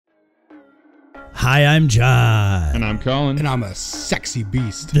Hi, I'm John. And I'm Colin. And I'm a sexy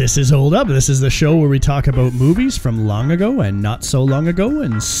beast. This is Hold Up. This is the show where we talk about movies from long ago and not so long ago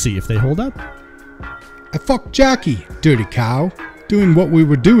and see if they hold up. I fucked Jackie, dirty cow. Doing what we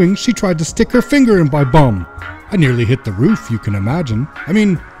were doing, she tried to stick her finger in my bum. I nearly hit the roof, you can imagine. I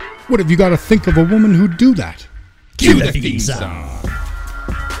mean, what have you got to think of a woman who'd do that? Cue the theme song.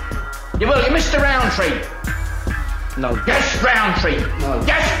 You will, you Mr. Roundtree. No. Yes, Roundtree. No.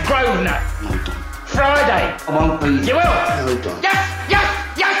 Yes, Grosvenor. No, don't. Friday. I won't be. You will. No, don't. Yes,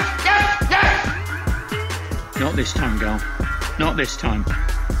 yes, yes, yes, yes. Not this time, girl. Not this time.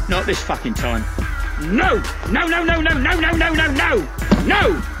 Not this fucking time. No! No, no, no, no, no, no, no, no, no!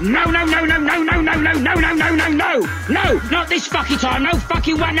 No! No, no, no, no, no, no, no, no, no, no, no, no, no! No! Not this fucking time! No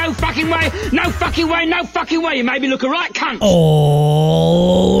fucking way, no fucking way! No fucking way, no fucking way! You made me look a right cunt!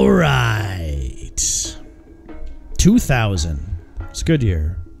 All right. 2000. It's a good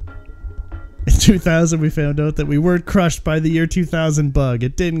year. In 2000, we found out that we weren't crushed by the year 2000 bug.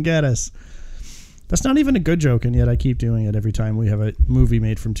 It didn't get us. That's not even a good joke, and yet I keep doing it every time we have a movie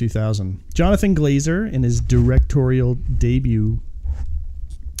made from 2000. Jonathan Glazer, in his directorial debut,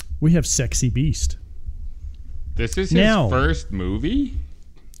 we have Sexy Beast. This is his first movie?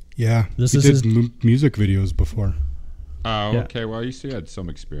 Yeah, This he is did music videos before. Oh, Yeah. okay. Well, you see, he had some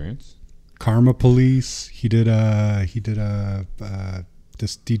experience. Karma Police. He did this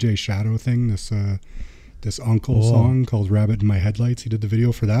DJ Shadow thing. This Uncle song called Rabbit in My Headlights. He did the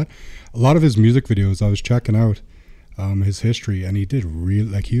video for that. A lot of his music videos, I was checking out his history, and he did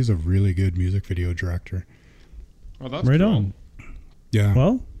he was a really good music video director. Well, that's Right cool. on. Yeah.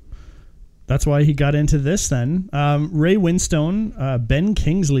 Well, that's why he got into this then. Ray Winstone, Ben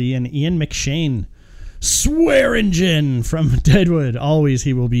Kingsley, and Ian McShane. Swearingen from Deadwood. Always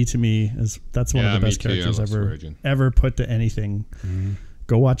he will be to me. That's one of the best me too. I characters love Swearingen. ever put to anything. Mm-hmm.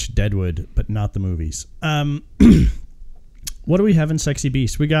 Go watch Deadwood, but not the movies. What do we have in Sexy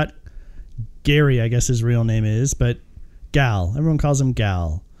Beast? We got Gary, I guess his real name is, but Gal. Everyone calls him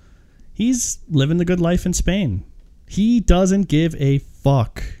Gal. He's living the good life in Spain. He doesn't give a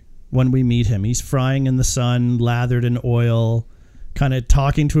fuck when we meet him. He's frying in the sun, lathered in oil, kind of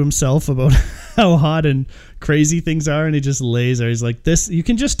talking to himself about how hot and crazy things are, and he just lays there. He's like, this, you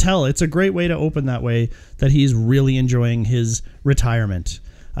can just tell. It's a great way to open that way, that he's really enjoying his retirement.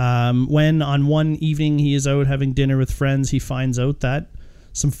 When on one evening he is out having dinner with friends, he finds out that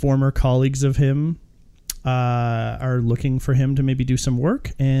some former colleagues of him are looking for him to maybe do some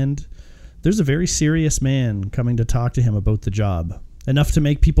work, and there's a very serious man coming to talk to him about the job. Enough to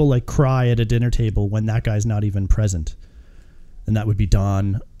make people like cry at a dinner table when that guy's not even present. And that would be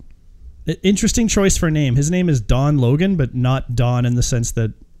Don. Interesting choice for a name. His name is Don Logan, but not Don in the sense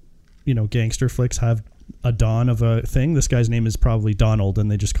that, you know, gangster flicks have a Don of a thing. This guy's name is probably Donald, and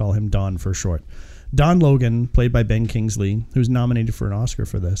they just call him Don for short. Don Logan, played by Ben Kingsley, who's nominated for an Oscar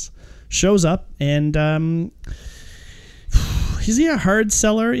for this, shows up, and is he a hard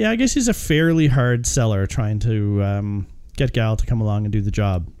seller? Yeah, I guess he's a fairly hard seller trying to get Gal to come along and do the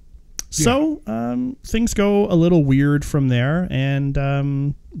job. So things go a little weird from there,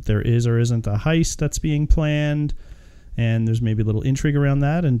 and there is or isn't a heist that's being planned, and there's maybe a little intrigue around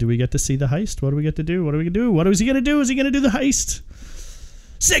that. And do we get to see the heist? What do we get to do? What do we do? What is he going to do? Is he going to do the heist?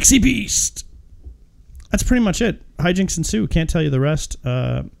 Sexy Beast! That's pretty much it. Hijinks ensue. Can't tell you the rest.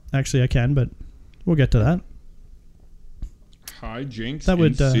 Actually, I can, but we'll get to that. Hijinks That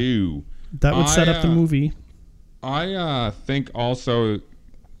would ensue. That would set up the movie. I think also,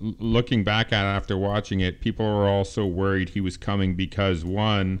 looking back at it after watching it, people were also worried he was coming because,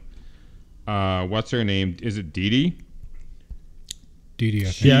 one, what's her name? Is it Dee Dee? Dee Dee,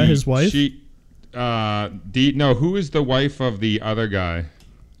 I think. Yeah, his wife? Who is the wife of the other guy?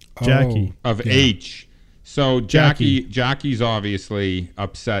 Jackie. Of yeah. H. So Jackie's obviously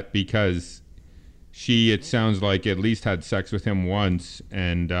upset because she, it sounds like, at least had sex with him once,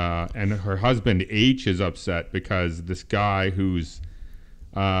 and her husband H is upset because this guy who's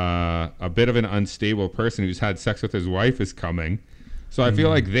a bit of an unstable person who's had sex with his wife is coming. So I feel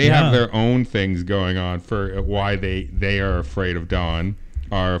like they have their own things going on for why they are afraid of Don,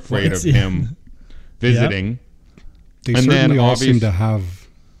 are afraid of him visiting. They And certainly then all seem to have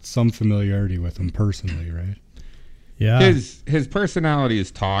some familiarity with him personally, right? Yeah. His personality is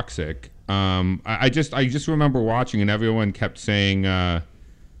toxic. I just remember watching, and everyone kept saying,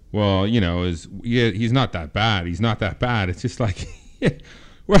 well, you know, he's not that bad. He's not that bad. It's just like,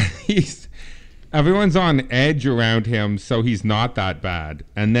 well, everyone's on edge around him, so he's not that bad.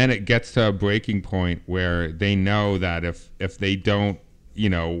 And then it gets to a breaking point where they know that if they don't, you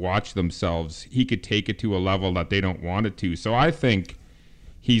know, watch themselves, he could take it to a level that they don't want it to. So I think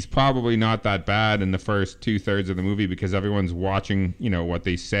he's probably not that bad in the first 2/3 of the movie because everyone's watching, what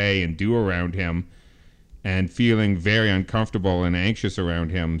they say and do around him and feeling very uncomfortable and anxious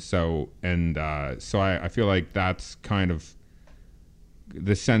around him. So I feel like that's kind of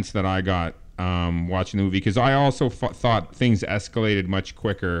the sense that I got watching the movie, because I also thought things escalated much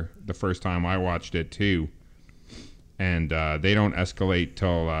quicker the first time I watched it too, and they don't escalate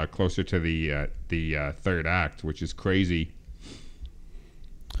till closer to the third act, which is crazy.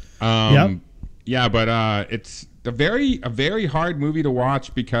 Yeah, but it's a very hard movie to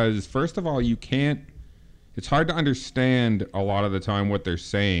watch because first of all, it's hard to understand a lot of the time what they're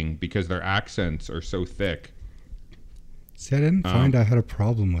saying because their accents are so thick. See, I didn't find I had a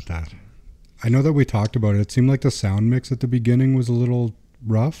problem with that. I know that we talked about it. It seemed like the sound mix at the beginning was a little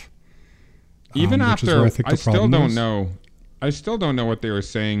rough. Even after, I still don't know. I still don't know what they were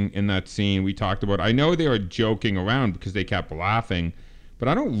saying in that scene we talked about. I know they were joking around because they kept laughing, but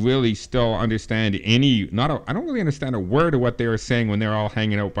I don't really still understand I don't really understand a word of what they were saying when they're all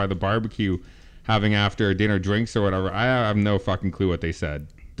hanging out by the barbecue, having after dinner drinks or whatever. I have no fucking clue what they said.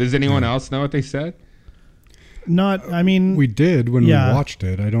 Does anyone else know what they said? We did when we watched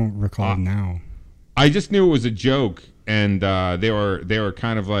it. I don't recall now. I just knew it was a joke, and they were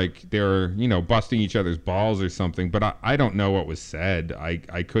kind of like they were busting each other's balls or something. But I don't know what was said. I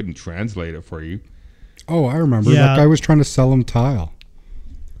couldn't translate it for you. Oh, I remember. That guy was trying to sell him tile.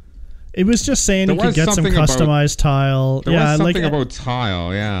 It was just saying he could get some customized tile. There was something about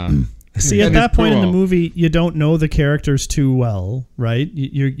tile. Yeah. See, at that point in the movie, you don't know the characters too well, right?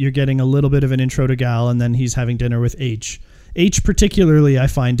 You're getting a little bit of an intro to Gal, and then he's having dinner with H. H particularly I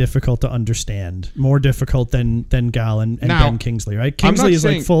find difficult to understand, more difficult than Gal and Ben Kingsley, right? Kingsley is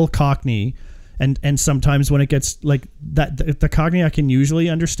like full Cockney, and sometimes when it gets like that, the Cockney I can usually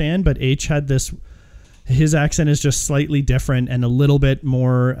understand, but H had this. His accent is just slightly different and a little bit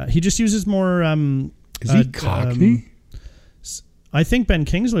more. He just uses more. Is he Cockney? I think Ben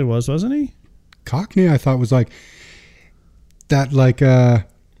Kingsley wasn't he? Cockney, I thought was like that, like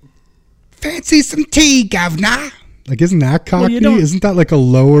fancy some tea, governor. Like, isn't that Cockney? Isn't that like a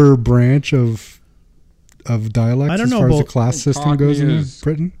lower branch of dialects as far as the class system goes in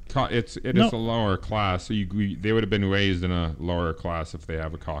Britain? It is a lower class, so they would have been raised in a lower class if they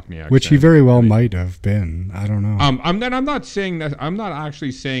have a Cockney accent, which he very well might have been. I don't know. I'm not saying that. I'm not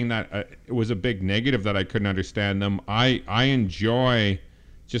actually saying that it was a big negative that I couldn't understand them. I enjoy,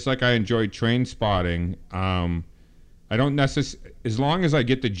 just like I enjoyed Train Spotting. I don't as long as I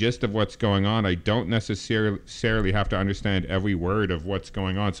get the gist of what's going on, I don't necessarily have to understand every word of what's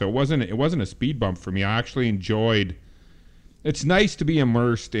going on. So it wasn't a speed bump for me. I actually enjoyed. It's nice to be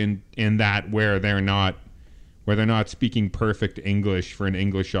immersed in that where they're not speaking perfect English for an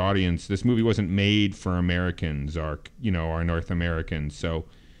English audience. This movie wasn't made for Americans or our North Americans, so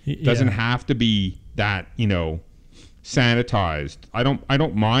it doesn't have to be that sanitized. I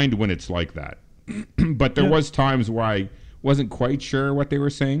don't mind when it's like that, but there was times where I wasn't quite sure what they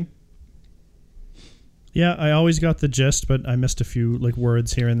were saying. Yeah, I always got the gist, but I missed a few like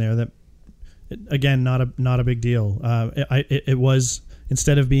words here and there that. Again, not a big deal. It was,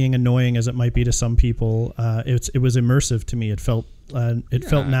 instead of being annoying as it might be to some people, it was immersive to me. It felt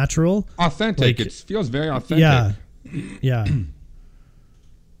natural, authentic. It feels very authentic. Yeah.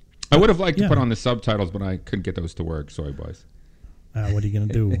 I would have liked to put on the subtitles, but I couldn't get those to work. Sorry, boys. What are you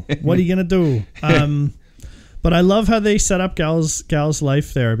gonna do? What are you gonna do? But I love how they set up Gal's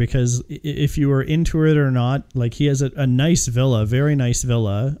life there, because if you were into it or not, like he has a nice villa, very nice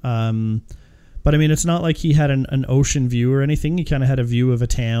villa. But I mean, it's not like he had an ocean view or anything. He kind of had a view of a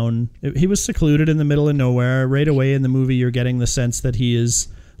town. He was secluded in the middle of nowhere. Right away in the movie, you're getting the sense that he is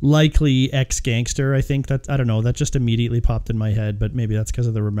likely ex-gangster. I think that, I don't know, that just immediately popped in my head, but maybe that's because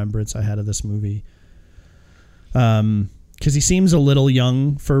of the remembrance I had of this movie. Because he seems a little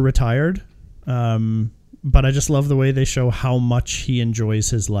young for retired. But I just love the way they show how much he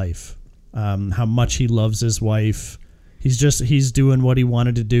enjoys his life, how much he loves his wife. He's doing what he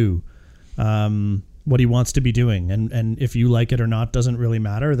wanted to do. What he wants to be doing, and if you like it or not doesn't really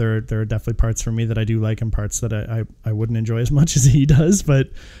matter. There are definitely parts for me that I do like and parts that I wouldn't enjoy as much as he does, but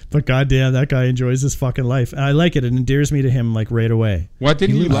goddamn, that guy enjoys his fucking life, and I like it. It endears me to him like right away. What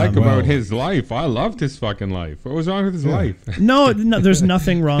did you like about his life? I loved his fucking life. What was wrong with his life? No, there's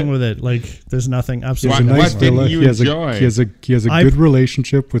nothing wrong with it. Like, there's nothing absolutely. What didn't you enjoy? He has a good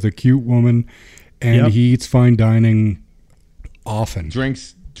relationship with a cute woman, and he eats fine dining often.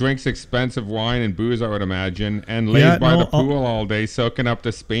 Drinks expensive wine and booze, I would imagine, and lays by the pool all day, soaking up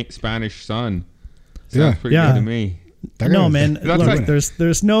the Spanish sun. Sounds pretty good to me. No, man. That's Look, like-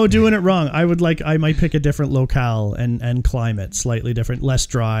 there's no doing it wrong. I might pick a different locale and climate, slightly different, less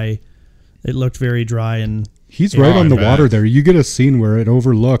dry. It looked very dry and He's right on the I water bet. there. You get a scene where it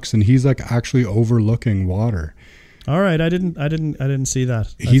overlooks, and he's like actually overlooking water. all right. I didn't see that.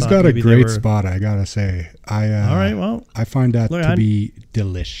 I He's thought got a maybe they great were- spot, I gotta say. All right. Well, I find that Look, to be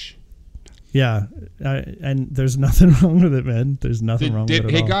delish. yeah. And there's nothing wrong with it, man. There's nothing wrong with it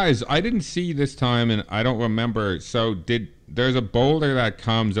at Hey all. guys, I didn't see this time, and I don't remember. So there's a boulder that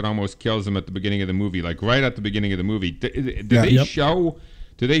comes and almost kills him at the beginning of the movie, like right at the beginning of the movie. Did Yeah. they Yep. show?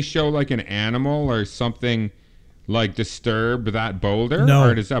 Do they show like an animal or something like disturb that boulder, No.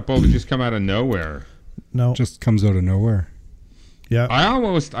 or does that boulder just come out of nowhere? No. Just comes out of nowhere. Yeah. I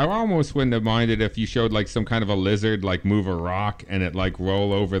almost wouldn't have minded if you showed like some kind of a lizard like move a rock and it like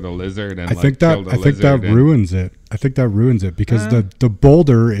roll over the lizard and I like think kill that the I think that lizard and- ruins it. I think that ruins it because the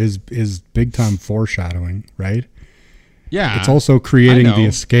boulder is big time foreshadowing, right? Yeah, It's also creating I know. the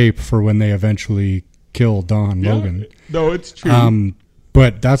escape for when they eventually kill Don Yeah. Logan. No, it's true.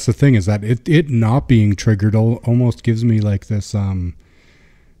 But that's the thing is that it not being triggered almost gives me like this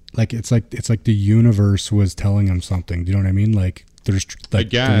like it's like the universe was telling him something. Do you know what I mean? Like there's guess.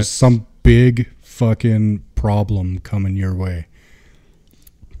 there's some big fucking problem coming your way.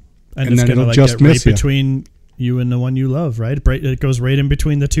 and and it's then gonna it'll like just get right miss ya. between you and the one you love, right? It goes right in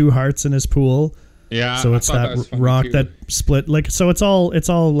between the two hearts in his pool. Yeah, So I it's thought that was funny, rock too. that split. Like, so it's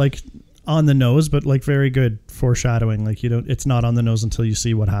all like on the nose, but like very good foreshadowing. Like it's not on the nose until you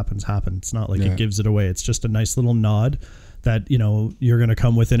see what happens. It's not like Yeah. it gives it away. It's just a nice little nod that you're going to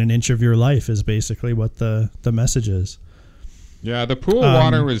come within an inch of your life is basically what the message is. Yeah, the pool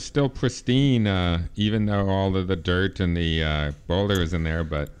water was still pristine, even though all of the dirt and the boulder was in there.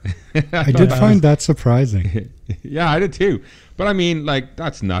 But I did find that surprising. yeah, I did too. But I mean, like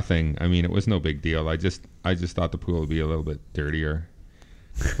that's nothing. I mean, it was no big deal. I just thought the pool would be a little bit dirtier.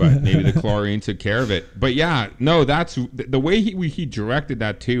 But maybe the chlorine took care of it. But yeah, no, that's the way he directed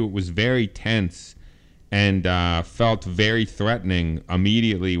that too. It was very tense and felt very threatening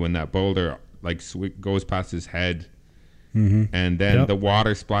immediately when that boulder like goes past his head. Mm-hmm. And then Yep. the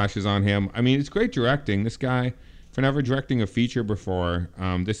water splashes on him. I mean, it's great directing. This guy, for never directing a feature before,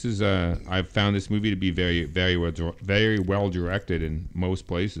 this is I've found this movie to be very well directed in most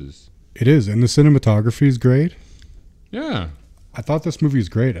places. It is, and the cinematography is great. Yeah, I thought this movie is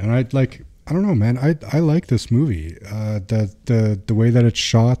great, and I don't know, man. I like this movie. The way that it's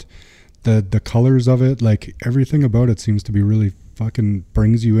shot, the colors of it, like everything about it seems to be really fucking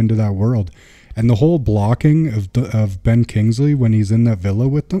brings you into that world. And the whole blocking of Ben Kingsley when he's in that villa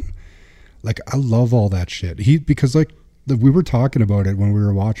with them, like I love all that shit. Because like we were talking about it when we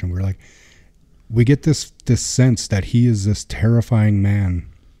were watching, we were like, we get this sense that he is this terrifying man,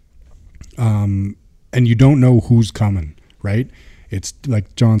 and you don't know who's coming, right? It's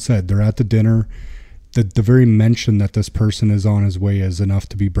like John said, they're at the dinner. The very mention that this person is on his way is enough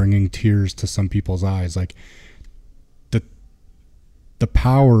to be bringing tears to some people's eyes. Like the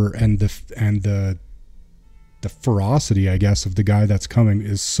power and the ferocity, I guess, of the guy that's coming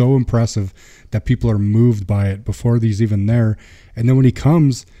is so impressive that people are moved by it before he's even there. And then when he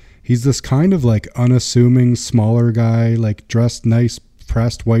comes, he's this kind of like unassuming, smaller guy, like dressed nice,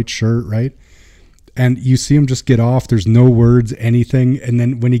 pressed white shirt, right? And you see him just get off. There's no words, anything. And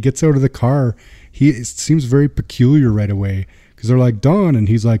then when he gets out of the car, it seems very peculiar right away because they're like, Don, and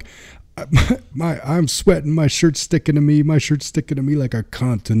he's like, I'm sweating, my shirt's sticking to me like a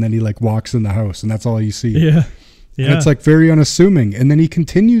cunt. And then he like walks in the house and that's all you see. Yeah. And it's like very unassuming. And then he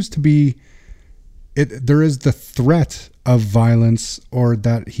continues to be, there is the threat of violence or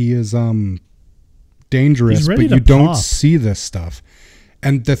that he is dangerous, He's but ready to you don't pop. see this stuff.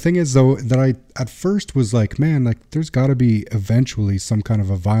 And the thing is though, that I at first was like, man, like there's gotta be eventually some kind of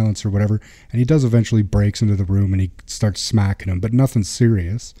a violence or whatever. And he does eventually breaks into the room and he starts smacking him, but nothing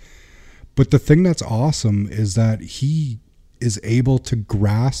serious. But the thing that's awesome is that he is able to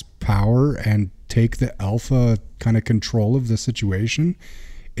grasp power and take the alpha kind of control of the situation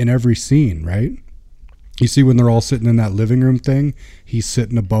in every scene, right? You see when they're all sitting in that living room thing, he's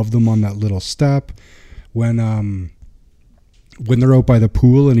sitting above them on that little step. When they're out by the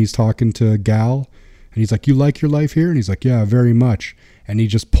pool and he's talking to Gal and he's like, you like your life here? And he's like, yeah, very much. And he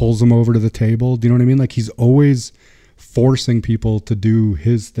just pulls them over to the table. Do you know what I mean? Like he's always forcing people to do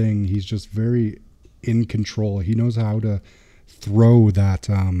his thing. He's just very in control. He knows how to throw that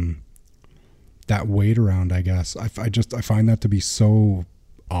weight around, I guess. I find that to be so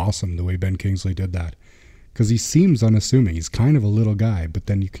awesome the way Ben Kingsley did that, because he seems unassuming. He's kind of a little guy, but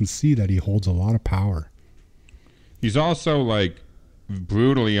then you can see that he holds a lot of power. he's also like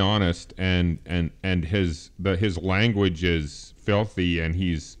brutally honest, and his language is filthy, and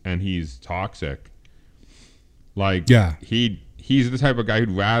he's toxic. Like, Yeah. He's the type of guy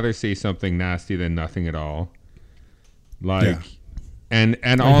who'd rather say something nasty than nothing at all. Like, Yeah.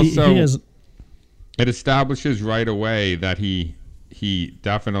 and also he has, it establishes right away that he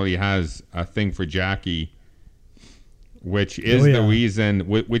definitely has a thing for Jackie, which is the reason,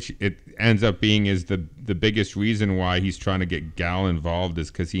 which it ends up being is the biggest reason why he's trying to get Gal involved, is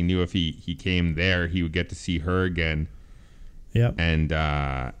because he knew if he came there, he would get to see her again. yeah.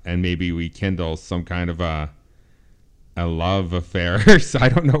 And maybe rekindle some kind of a love affair. So I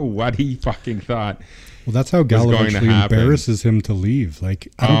don't know what he fucking thought. Well, that's how Gal going to eventually happen. embarrasses him to leave.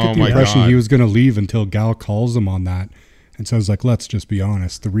 Like, I don't Oh get the my impression God. he was going to leave until Gal calls him on that and says, like, let's just be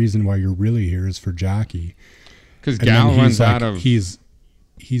honest. The reason why you're really here is for Jackie. Because And Gal then runs like, out of... He's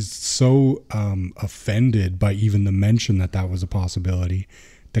so offended by even the mention that was a possibility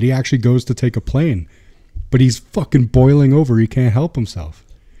that he actually goes to take a plane. But he's fucking boiling over. He can't help himself.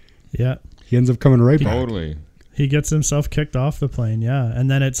 Yeah. He ends up coming right back. Totally. He gets himself kicked off the plane, yeah, and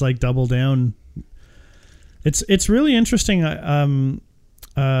then it's like double down. It's really interesting.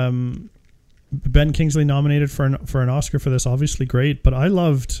 Ben Kingsley nominated for an Oscar for this, obviously great, but I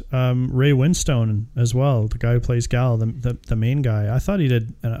loved Ray Winstone as well, the guy who plays Gal, the main guy. I thought he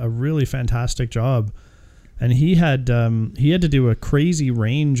did a really fantastic job, and he had to do a crazy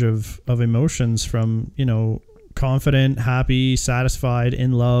range of emotions from, you know, confident, happy, satisfied,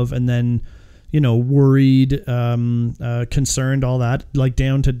 in love, and then, you know, worried, concerned, all that, like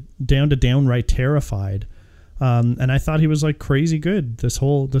down to downright terrified. And I thought he was like crazy good this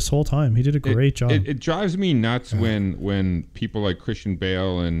whole time. He did a great job. It drives me nuts when people like Christian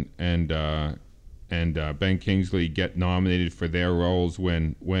Bale and Ben Kingsley get nominated for their roles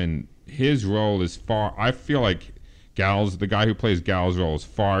when his role is far. I feel like the guy who plays Gal's role is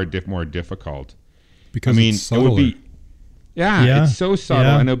far more difficult. Because I mean, it's it would be. subtler. Yeah, it's so subtle,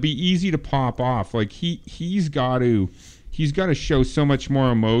 yeah. and it'll be easy to pop off. Like he's got to show so much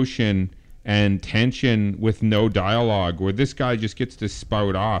more emotion and tension with no dialogue, where this guy just gets to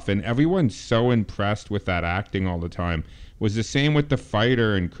spout off, and everyone's so impressed with that acting all the time. Was the same with The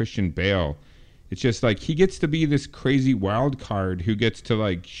Fighter and Christian Bale. It's just like he gets to be this crazy wild card who gets to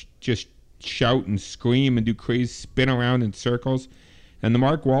like just shout and scream and do crazy spin around in circles. And the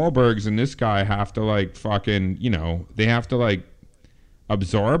Mark Wahlbergs and this guy have to like fucking, you know, they have to like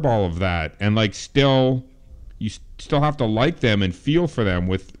absorb all of that, and like you still have to like them and feel for them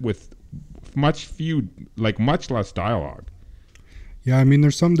with much less dialogue. Yeah, I mean,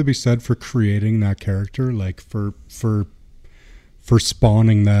 there's something to be said for creating that character, like for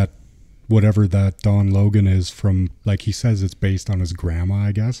spawning that, whatever that Don Logan is from, like he says it's based on his grandma,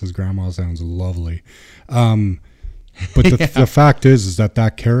 I guess. His grandma sounds lovely. But the fact is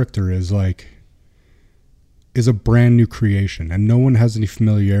that character is a brand new creation, and no one has any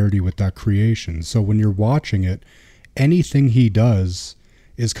familiarity with that creation. So when you're watching it, anything he does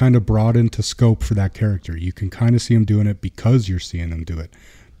is kind of brought into scope for that character. You can kind of see him doing it because you're seeing him do it.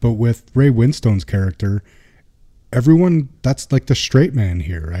 But with Ray Winstone's character, everyone, that's like the straight man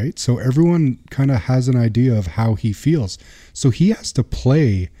here, right? So everyone kind of has an idea of how he feels. So he has to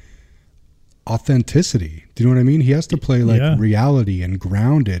play authenticity. Do you know what I mean? He has to play like reality and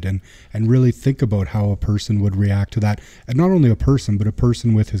grounded and really think about how a person would react to that. And not only a person, but a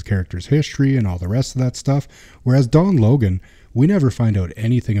person with his character's history and all the rest of that stuff. Whereas Don Logan, we never find out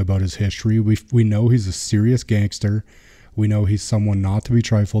anything about his history. We know he's a serious gangster. We know he's someone not to be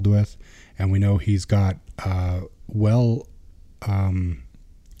trifled with. And we know he's got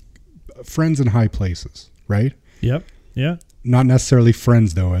friends in high places, right? Yep. Yeah. Not necessarily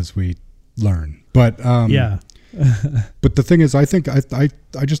friends, though, as we learn. But yeah. But the thing is, I think I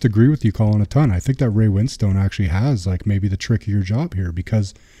just agree with you, Colin, a ton. I think that Ray Winstone actually has like maybe the trickier job here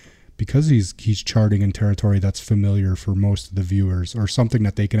because he's charting in territory that's familiar for most of the viewers, or something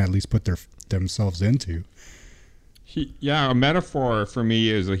that they can at least put themselves into. A metaphor for me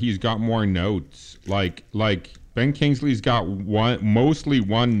is that he's got more notes. Like Ben Kingsley's got mostly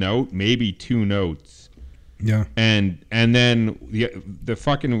one note, maybe two notes. Yeah. And then the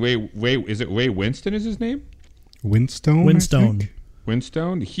fucking Ray, is it Ray Winston is his name? Winstone.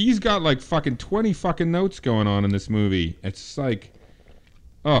 Winstone. He's got like fucking 20 fucking notes going on in this movie. It's like,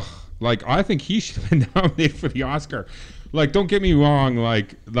 like I think he should have been nominated for the Oscar. Like, don't get me wrong.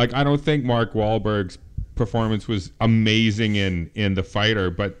 Like I don't think Mark Wahlberg's performance was amazing in The Fighter,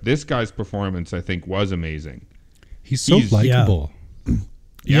 but this guy's performance I think was amazing. He's so likable.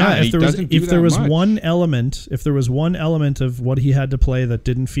 Yeah, if there was one element of what he had to play that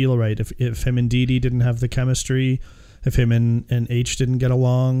didn't feel right, if him and Dee Dee didn't have the chemistry, if him and H didn't get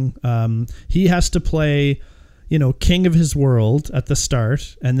along. He has to play, king of his world at the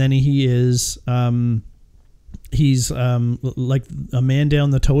start, and then he is he's like a man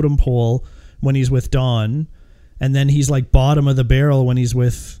down the totem pole when he's with Don, and then he's like bottom of the barrel when he's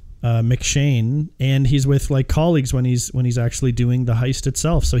with McShane, and he's with like colleagues when he's actually doing the heist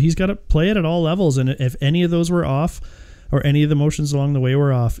itself. So he's got to play it at all levels, and if any of those were off, or any of the motions along the way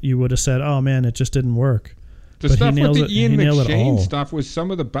were off, you would have said, "Oh man, it just didn't work." The stuff with the Ian McShane stuff was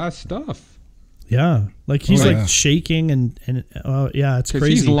some of the best stuff. Yeah, like he's like shaking and it's crazy.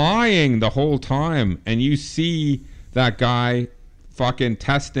 He's lying the whole time, and you see that guy fucking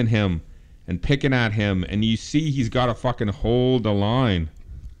testing him and picking at him, and you see he's got to fucking hold the line.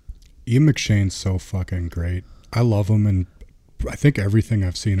 Ian McShane's so fucking great. I love him, and I think everything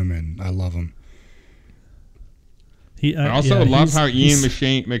I've seen him in, I love him. I also love how Ian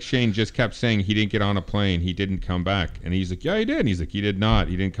McShane just kept saying he didn't get on a plane, he didn't come back, and he's like, yeah, he did. And he's like, he did not,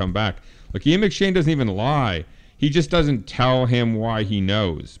 he didn't come back. Like, Ian McShane doesn't even lie. He just doesn't tell him why he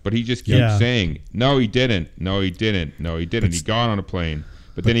knows, but he just keeps saying, no, he didn't. No, he didn't. No, he didn't. He got on a plane,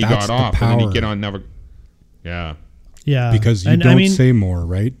 but then he got off, and then he get on never. Yeah. Yeah. Because you don't say more,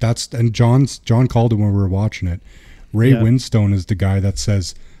 right? And John called it when we were watching it. Ray Winstone is the guy that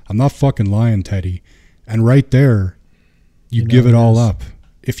says, I'm not fucking lying, Teddy. And right there, you give it all up.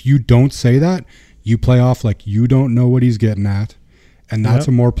 If you don't say that, you play off like you don't know what he's getting at. And that's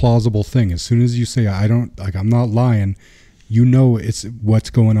a more plausible thing. As soon as you say, I'm not lying, it's what's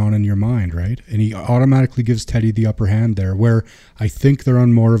going on in your mind, right? And he automatically gives Teddy the upper hand there, where I think they're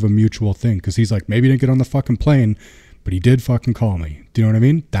on more of a mutual thing. Because he's like, maybe he didn't get on the fucking plane, but he did fucking call me. Do you know what I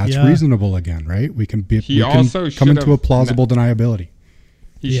mean? That's reasonable again, right? We can come into a plausible deniability.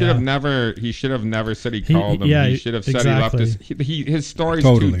 He should have never said he called him. He should have said he left his story's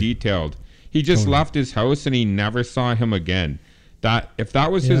too detailed. He just left his house and he never saw him again. That if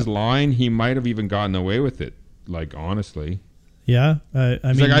that was his line, he might have even gotten away with it. Like, honestly. Yeah, I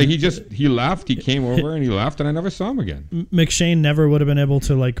mean, like he left. He came over and he left, and I never saw him again. McShane never would have been able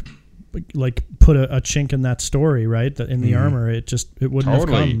to like put a chink in that story, right? In the armor, it wouldn't have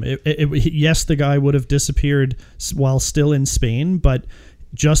come. Yes, the guy would have disappeared while still in Spain, but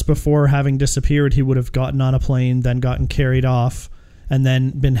just before having disappeared, he would have gotten on a plane, then gotten carried off, and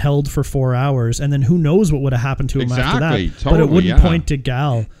then been held for 4 hours, and then who knows what would have happened to him after that. But it wouldn't point to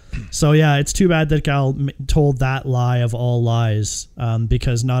Gal. So yeah, it's too bad that Gal told that lie of all lies,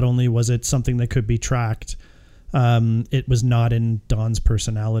 because not only was it something that could be tracked, it was not in Don's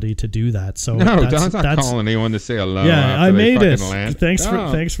personality to do that. So Don's not calling anyone to say hello. Yeah, I made it. Thanks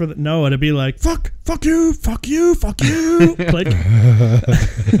for the no. It'd be like fuck you. Click.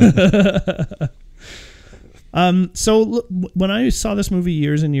 So when I saw this movie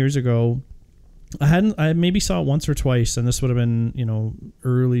years and years ago, I maybe saw it once or twice, and this would have been,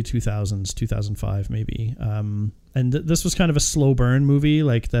 early 2000s, 2005 maybe. And this was kind of a slow burn movie,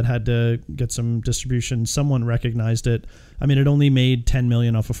 like that had to get some distribution. Someone recognized it. I mean, it only made $10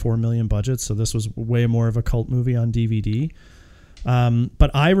 million off a $4 million budget, so this was way more of a cult movie on DVD.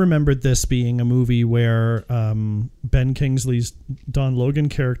 But I remembered this being a movie where Ben Kingsley's Don Logan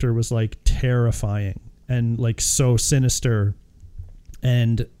character was like terrifying and like so sinister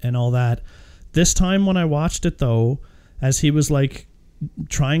and all that. This time when I watched it, though, as he was like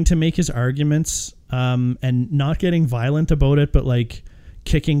trying to make his arguments and not getting violent about it, but like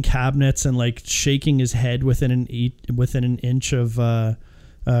kicking cabinets and like shaking his head within an inch of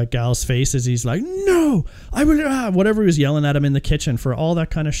Gal's face as he's like, no, I would, whatever he was yelling at him in the kitchen for all that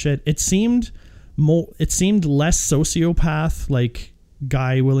kind of shit. It seemed less sociopath, like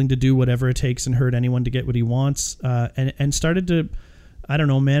guy willing to do whatever it takes and hurt anyone to get what he wants, and started to, I don't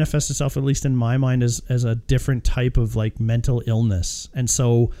know, manifest itself, at least in my mind, as a different type of like mental illness. And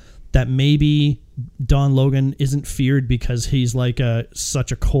so that maybe Don Logan isn't feared because he's like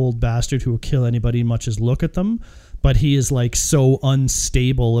such a cold bastard who will kill anybody much as look at them, but he is like so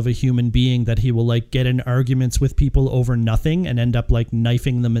unstable of a human being that he will like get in arguments with people over nothing and end up like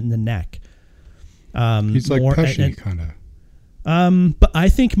knifing them in the neck. He's like Pesci kind of. But I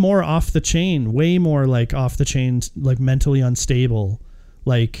think more off the chain, way more like off the chain, like mentally unstable.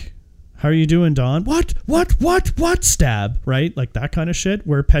 Like, how are you doing, Don? What? Stab, right? Like that kind of shit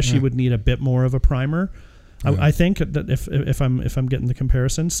where Pesci would need a bit more of a primer. Yeah. I think that if I'm getting the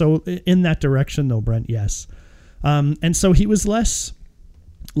comparison. So in that direction though, Brent, yes. And so he was less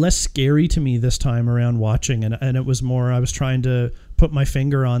scary to me this time around watching. And it was more, I was trying to put my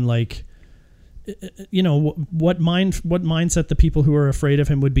finger on like, what mindset the people who are afraid of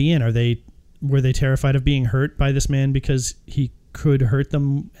him would be in. Were they terrified of being hurt by this man because he could hurt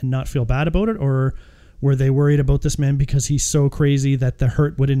them and not feel bad about it, or were they worried about this man because he's so crazy that the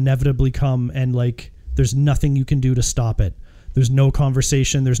hurt would inevitably come, and like there's nothing you can do to stop it? There's no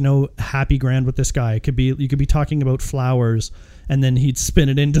conversation. There's no happy ground with this guy. You could be talking about flowers, and then he'd spin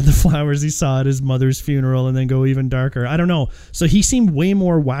it into the flowers he saw at his mother's funeral, and then go even darker. I don't know. So he seemed way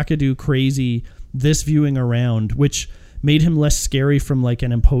more wackadoo crazy this viewing around, which made him less scary from like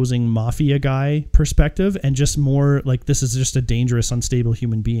an imposing mafia guy perspective, and just more like this is just a dangerous, unstable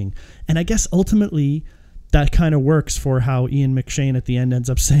human being. And I guess ultimately that kind of works for how Ian McShane at the end ends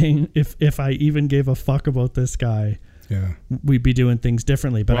up saying, if I even gave a fuck about this guy, we'd be doing things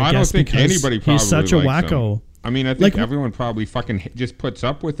differently. But well, I guess don't think anybody probably he's such a likes wacko. him. I mean, I think everyone probably fucking just puts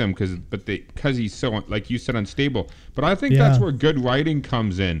up with him because he's so, like you said, unstable. But I think that's where good writing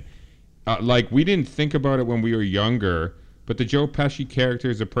comes in. Like, we didn't think about it when we were younger, but the Joe Pesci character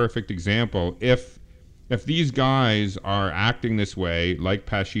is a perfect example. If these guys are acting this way, like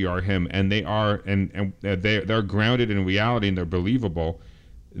Pesci or him, and they are, and they're grounded in reality and they're believable,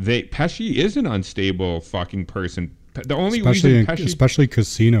 Pesci is an unstable fucking person. The only reason especially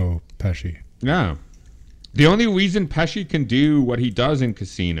Casino Pesci. Yeah. The only reason Pesci can do what he does in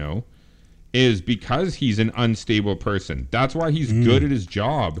Casino is because he's an unstable person. That's why he's good at his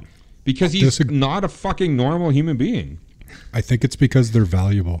job. Because he's not a fucking normal human being. I think it's because they're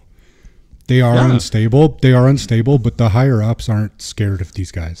valuable. They are unstable. They are unstable, but the higher ups aren't scared of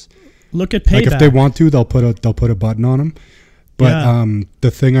these guys. Look at Payback. Like if they want to, they'll put a button on them. But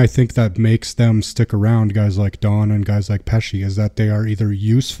the thing I think that makes them stick around, guys like Don and guys like Pesci, is that they are either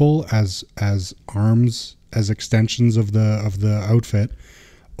useful as arms, as extensions of the outfit,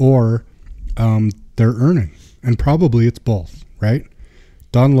 or they're earning. And probably it's both, right?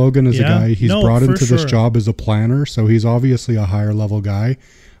 Don Logan is a guy, he's brought into this job as a planner, so he's obviously a higher level guy.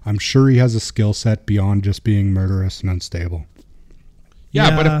 I'm sure he has a skill set beyond just being murderous and unstable.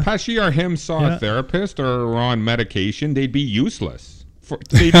 Yeah, but if Pesci or him saw a therapist or were on medication, they'd be useless.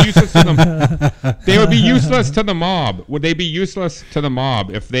 They'd be useless to them. They would be useless to the mob. Would they be useless to the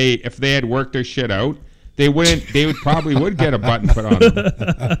mob if they had worked their shit out? They wouldn't. They would probably get a button put on them.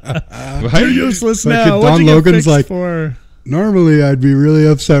 Right? You're useless like now. Don Logan's like, for? Normally I'd be really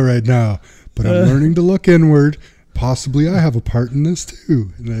upset right now, but I'm learning to look inward. Possibly I have a part in this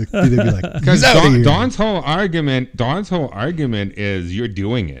too. And they'd be like, because Don's whole argument is you're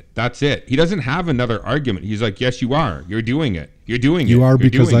doing it. That's it. He doesn't have another argument. He's like, yes, you are. You're doing it. You're doing it. You are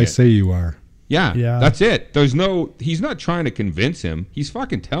because I say you are. Yeah, that's it. He's not trying to convince him. He's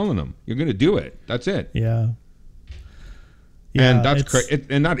fucking telling him you're going to do it. That's it. Yeah. And that's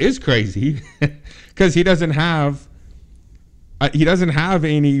and that is crazy because he doesn't have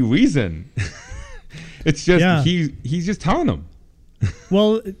any reason. It's just he's just telling them.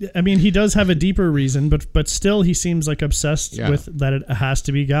 Well, I mean, he does have a deeper reason, but still, he seems like obsessed with that it has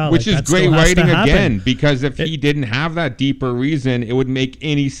to be Gal. Which is great writing again, because if he didn't have that deeper reason, it wouldn't make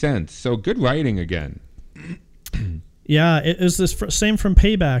any sense. So good writing again. Yeah, it is this same from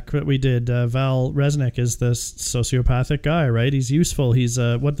Payback that we did. Val Resnick is this sociopathic guy, right? He's useful. He's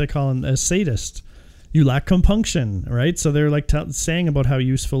what they call him, a sadist. You lack compunction, right? So they're like saying about how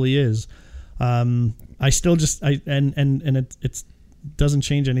useful he is. I still just it doesn't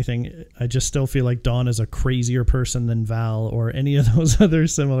change anything. I just still feel like Don is a crazier person than Val or any of those other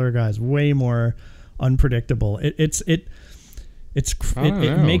similar guys. Way more unpredictable. It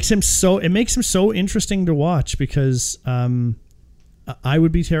makes him so interesting to watch because I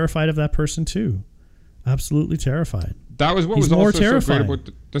would be terrified of that person too. Absolutely terrified. That was what was also terrifying. So great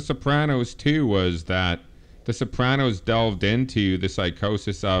about The Sopranos too, was that The Sopranos delved into the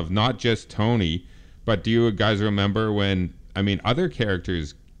psychosis of not just Tony, but do you guys remember when, I mean, other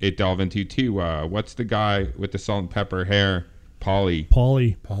characters it delve into too? What's the guy with the salt and pepper hair? Paulie.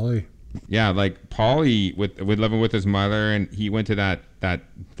 Yeah, like Paulie with living with his mother, and he went to that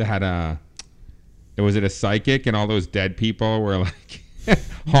was it a psychic, and all those dead people were like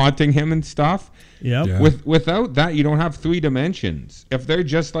haunting him and stuff. Yeah. Without that, you don't have three dimensions. If they're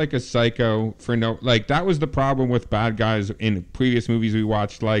just like a psycho for that was the problem with bad guys in previous movies we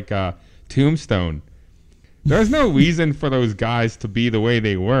watched, like Tombstone. There's no reason for those guys to be the way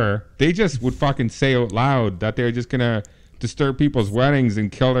they were. They just would fucking say out loud that they're just gonna disturb people's weddings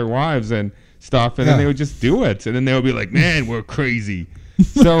and kill their wives and stuff, and then they would just do it, and then they would be like, "Man, we're crazy."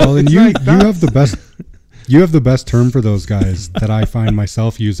 So well, and you have the best. You have the best term for those guys that I find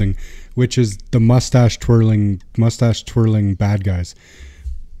myself using, which is the mustache twirling bad guys,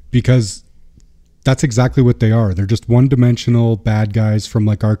 because that's exactly what they are. They're just one-dimensional bad guys from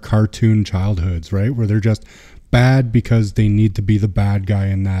like our cartoon childhoods, right? Where they're just bad because they need to be the bad guy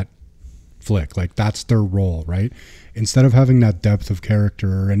in that flick. Like that's their role, right? Instead of having that depth of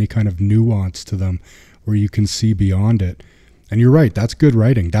character or any kind of nuance to them, where you can see beyond it. And you're right, that's good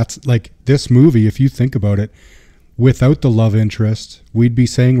writing. That's like this movie, if you think about it, without the love interest, we'd be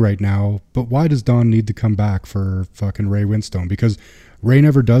saying right now, but why does Don need to come back for fucking Ray Winstone? Because Ray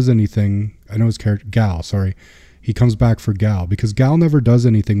never does anything. I know his character, Gal, sorry. He comes back for Gal because Gal never does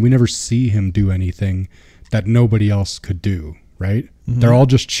anything. We never see him do anything that nobody else could do, right? Mm-hmm. They're all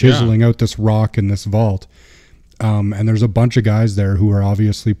just chiseling out this rock in this vault. And there's a bunch of guys there who are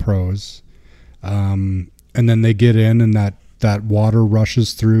obviously pros. And then they get in and that water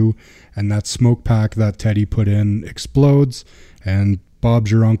rushes through and that smoke pack that Teddy put in explodes and Bob's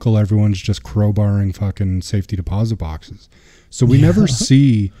your uncle. Everyone's just crowbarring fucking safety deposit boxes. So we never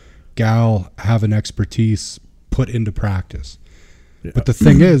see Gal have an expertise put into practice. Yeah. But the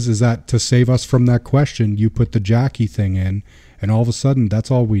thing is that to save us from that question, you put the Jackie thing in and all of a sudden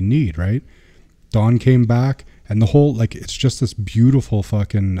that's all we need, right? Don came back and the whole, like, it's just this beautiful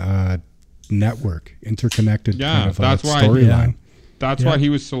fucking network, interconnected kind of storyline. That's why he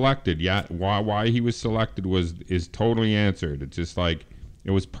was selected. Yeah, why he was selected is totally answered. It's just like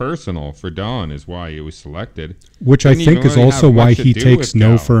it was personal for Don is why he was selected. Which I think is also why he takes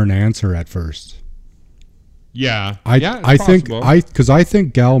no for an answer at first. Yeah, I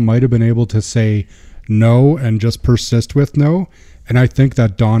think Gal might have been able to say no and just persist with no, and I think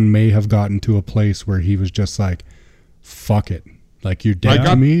that Don may have gotten to a place where he was just like, "Fuck it." Like, you're dead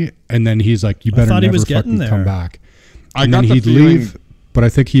to me, and then he's like, you better never fucking come back. And then he'd leave, but I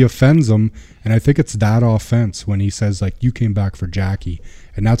think he offends him, and I think it's that offense when he says, like, you came back for Jackie.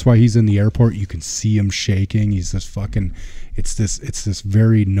 And that's why he's in the airport. You can see him shaking. He's this fucking, it's this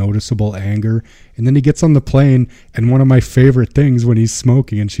very noticeable anger. And then he gets on the plane, and one of my favorite things when he's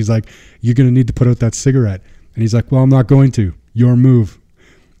smoking, and she's like, you're going to need to put out that cigarette. And he's like, well, I'm not going to. Your move.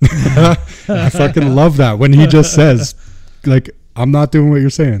 I fucking love that when he just says, like, I'm not doing what you're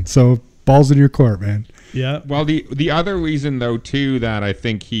saying. So balls in your court, man. Yeah. Well, the other reason, though, too, that I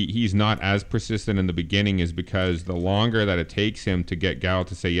think he's not as persistent in the beginning is because the longer that it takes him to get Gal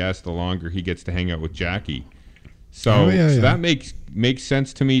to say yes, the longer he gets to hang out with Jackie. So, that makes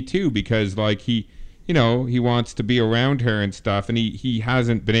sense to me, too, because, like, he wants to be around her and stuff, and he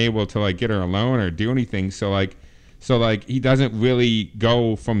hasn't been able to, like, get her alone or do anything. So he doesn't really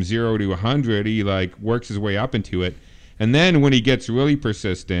go from 0 to 100. He, like, works his way up into it. And then when he gets really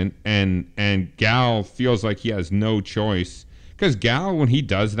persistent and Gal feels like he has no choice, because Gal, when he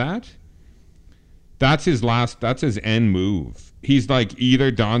does that, that's his end move. He's like,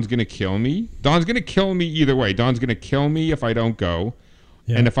 either Don's going to kill me. Don's going to kill me either way. Don's going to kill me if I don't go.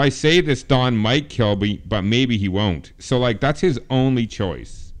 Yeah. And if I say this, Don might kill me, but maybe he won't. So, like, that's his only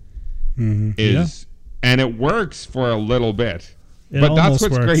choice. Mm-hmm. And it works for a little bit. But that's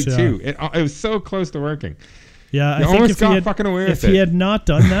what's great, too. It was so close to working. Yeah, I think if he had not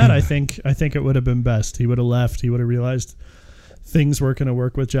done that, I think it would have been best. He would have left. He would have realized things weren't going to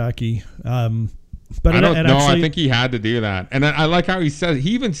work with Jackie. But I think he had to do that. And I like how he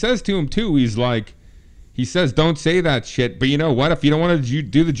even says to him too. He says, "Don't say that shit." But you know what? If you don't want to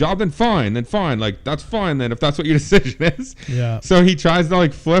do the job, then fine. Like, that's fine. Then if that's what your decision is. Yeah. So he tries to,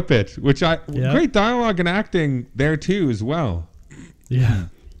 like, flip it, great dialogue and acting there too as well. Yeah.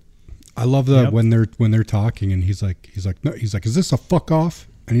 I love that when they're talking and he's like, no, he's like, is this a fuck off?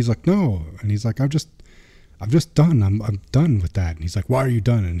 And he's like, no. And he's like, I'm just done. I'm done with that. And he's like, why are you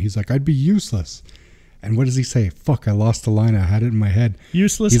done? And he's like, I'd be useless. And what does he say? Fuck, I lost the line. I had it in my head.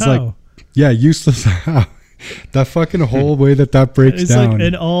 Useless he's how? Like, yeah, useless how? That fucking whole way that breaks down. Like,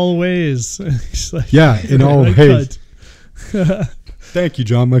 in all ways. Like, yeah, in all ways. Thank you,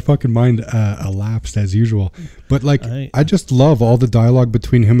 John. My fucking mind elapsed as usual. But, like, I just love all the dialogue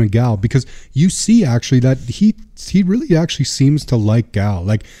between him and Gal, because you see actually that he really actually seems to like Gal.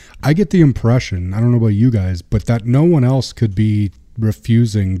 Like, I get the impression, I don't know about you guys, but that no one else could be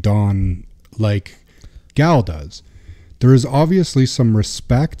refusing Don like Gal does. There is obviously some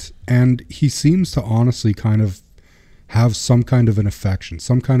respect, and he seems to honestly kind of have some kind of an affection,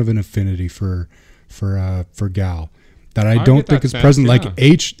 some kind of an affinity for Gal. That I don't think is present. Yeah. Like,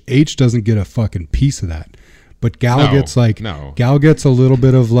 H doesn't get a fucking piece of that, but Gal gets Gal gets a little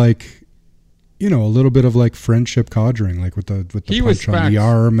bit of, like, a little bit of, like, friendship conjuring, like with the punch on the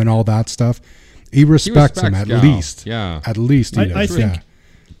arm and all that stuff. He respects him at Gal. Least. Yeah, at least he does. I think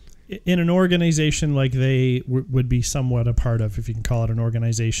in an organization like they would be somewhat a part of, if you can call it an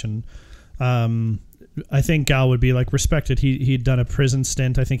organization. I think Gal would be, like, respected. He'd done a prison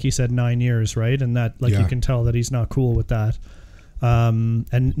stint. I think he said 9 years, right? And that, like, you can tell that he's not cool with that.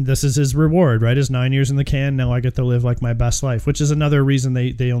 And this is his reward, right? His 9 years in the can. Now I get to live like my best life, which is another reason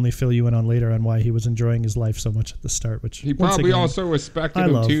they only fill you in on later on why he was enjoying his life so much at the start. Which he probably also respected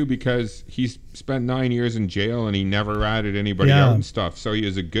him too, because he's spent 9 years in jail and he never ratted anybody out and stuff. So he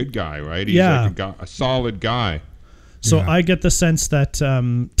is a good guy, right? He's like a solid guy. So I get the sense that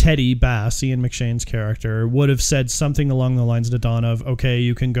Teddy Bass, Ian McShane's character, would have said something along the lines to Don of, okay,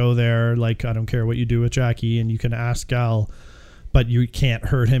 you can go there, like, I don't care what you do with Jackie, and you can ask Gal, but you can't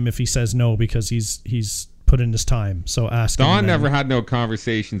hurt him if he says no, because he's put in his time. So ask him. Don never had no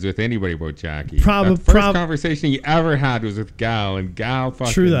conversations with anybody about Jackie. The first conversation he ever had was with Gal, and Gal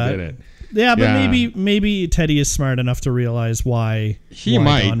fucking did it. Yeah, but maybe Teddy is smart enough to realize why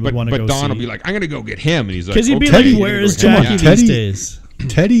Don would want to go Don see. will be like, I'm going to go get him. And he's like, because he'd be like, where is Jackie these days?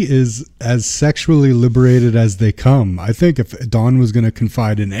 Teddy is as sexually liberated as they come. I think if Don was going to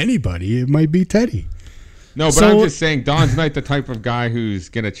confide in anybody, it might be Teddy. No, but I'm just saying, Don's not the type of guy who's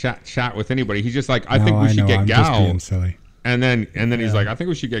going to chat with anybody. He's just like, I think we should get Gal. Just being silly. And then he's like, I think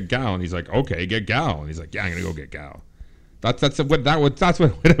we should get Gal. And he's like, okay, get Gal. And he's like, yeah, I'm going to go get Gal. That's what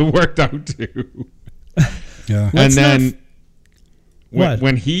it worked out to. Yeah. And then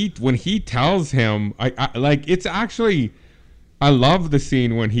when he tells him, I like, it's actually, I love the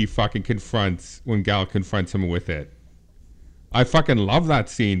scene when when Gal confronts him with it. I fucking love that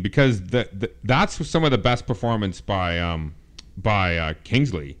scene because that's some of the best performance by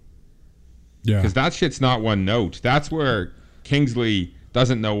Kingsley. Yeah. Because that shit's not one note. That's where Kingsley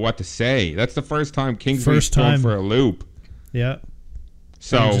doesn't know what to say. That's the first time Kingsley's thrown for a loop. Yeah.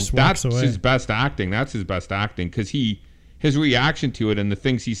 So that's his best acting. That's his best acting because his reaction to it and the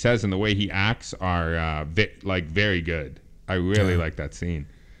things he says and the way he acts are very good. I really like that scene.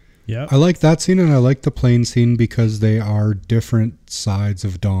 Yeah. I like that scene and I like the plane scene because they are different sides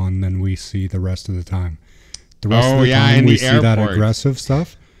of Don than we see the rest of the time. The rest of the time we see that aggressive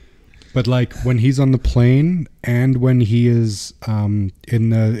stuff. But like when he's on the plane and when he is in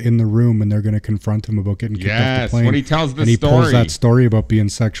the room and they're going to confront him about getting kicked off the plane. When he tells the and he story. pulls that story about being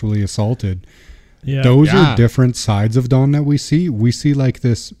sexually assaulted. Yeah. Those are different sides of Don that we see. We see like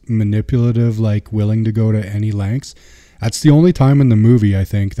this manipulative, like willing to go to any lengths. That's the only time in the movie, I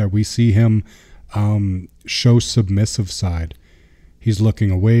think, that we see him show submissive side. He's looking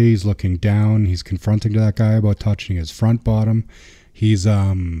away. He's looking down. He's confronting that guy about touching his front bottom. He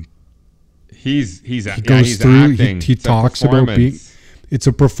talks about being. It's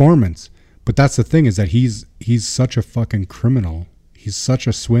a performance, but that's the thing is that he's such a fucking criminal. He's such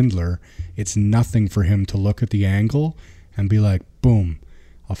a swindler. It's nothing for him to look at the angle and be like, boom,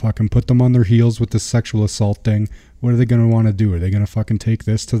 I'll fucking put them on their heels with this sexual assault thing. What are they going to want to do? Are they going to fucking take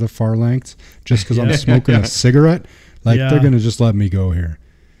this to the far lengths just because I'm smoking a cigarette? Like they're going to just let me go here.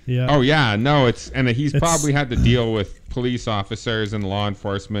 Yeah. Oh yeah, no, he's probably had to deal with police officers and law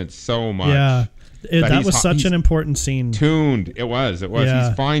enforcement so much. Yeah, that was such an important scene. It was. Yeah.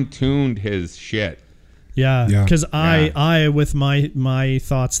 He's fine-tuned his shit. Yeah, because I with my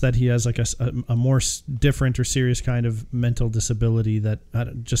thoughts that he has like a more different or serious kind of mental disability that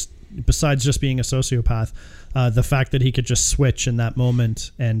just besides just being a sociopath, the fact that he could just switch in that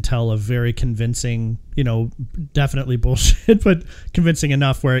moment and tell a very convincing, definitely bullshit, but convincing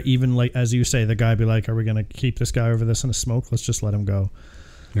enough where even like as you say, the guy be like, "Are we gonna keep this guy over this in a smoke? Let's just let him go."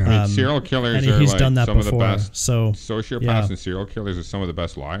 Yeah. Serial killers are like done that some before, of the best. So sociopaths and serial killers are some of the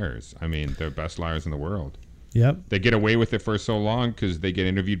best liars. I mean, they're best liars in the world. Yep. They get away with it for so long because they get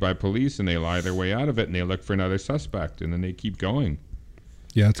interviewed by police and they lie their way out of it and they look for another suspect and then they keep going.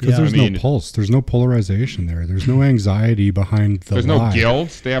 Yeah, it's because there's no pulse. There's no polarization there. There's no anxiety behind the There's no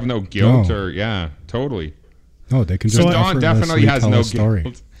guilt. They have no guilt totally. No, they can just Don definitely has no story.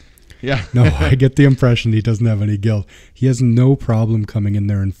 Guilt. Yeah. No, I get the impression he doesn't have any guilt. He has no problem coming in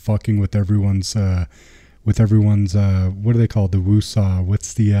there and fucking with everyone's what are they called? The woosah.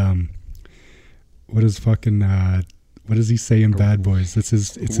 What's the what does he say in Bad Boys? It's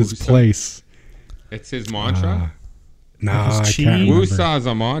his place. It's his mantra? No, I can't remember. Woosah is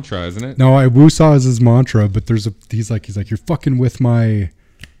a mantra, isn't it? No, woosah is his mantra, but he's like you're fucking with my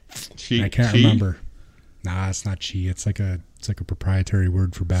chi. I can't remember. Nah, it's not chi. It's like a proprietary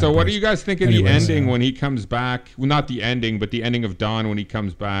word for bad. So boys. What do you guys think of the ending when he comes back? Well, not the ending, but the ending of Don when he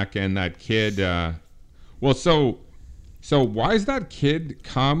comes back and that kid. So why does that kid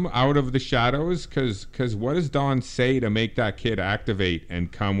come out of the shadows? Because what does Don say to make that kid activate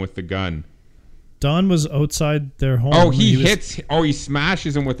and come with the gun? Don was outside their home. Oh, he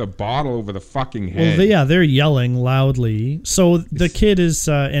smashes him with a bottle over the fucking head. Well, they're yelling loudly. So the kid is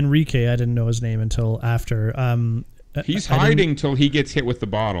Enrique. I didn't know his name until after. He's hiding till he gets hit with the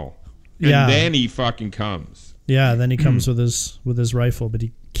bottle. And then he fucking comes. Yeah, then he comes with his rifle, but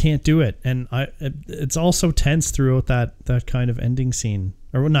he can't do it. And it's also tense throughout that kind of ending scene,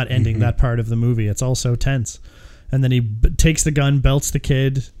 or not ending, that part of the movie. It's also tense. And then he takes the gun, belts the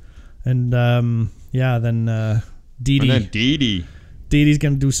kid, and then Dee Dee. And then Dee Dee's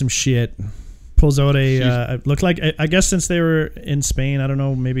gonna do some shit. Pulls out looked like, I guess since they were in Spain, I don't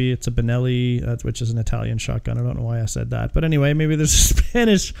know, maybe it's a Benelli, which is an Italian shotgun. I don't know why I said that, but anyway, maybe there's a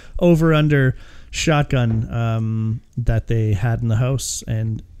Spanish over-under shotgun that they had in the house,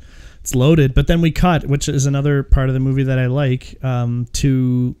 and it's loaded. But then we cut, which is another part of the movie that I like,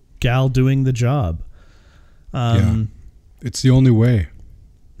 to Gal doing the job. It's the only way.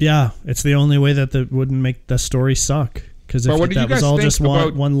 Yeah, it's the only way that wouldn't make the story suck. Because if that was all just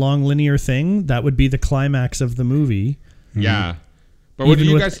one long linear thing, that would be the climax of the movie. Yeah. But what do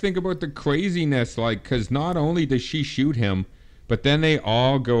you guys think about the craziness? Like, because not only does she shoot him, but then they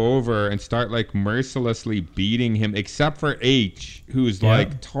all go over and start like mercilessly beating him, except for H, who's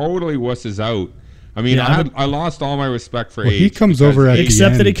like totally wusses out. I mean, I lost all my respect for H. He comes over at the end.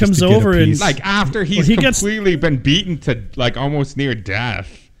 Except that he comes over and like after he's completely been beaten to like almost near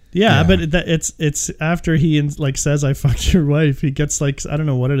death. Yeah, but it's after he like says, "I fucked your wife." He gets like, I don't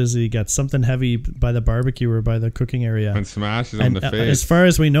know what it is. He gets something heavy by the barbecue or by the cooking area and smashes him in the face. As far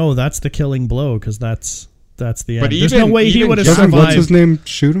as we know, that's the killing blow, because that's the end. But There's no way he would have survived. What's his name?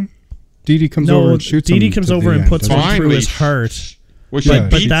 Shoot him. Dee Dee comes over and shoots him. Dee Dee comes over and puts one through his heart. But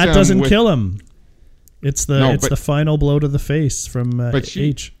that doesn't kill him. It's the final blow to the face from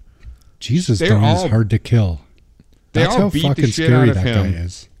H. Jesus, Don is hard to kill. That's how fucking scary that guy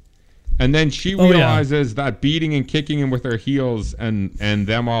is. And then she realizes that beating and kicking him with her heels and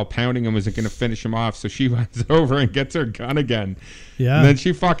them all pounding him isn't going to finish him off. So she runs over and gets her gun again. Yeah. And then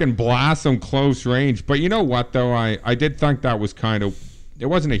she fucking blasts him close range. But you know what, though? I did think that was kind of... It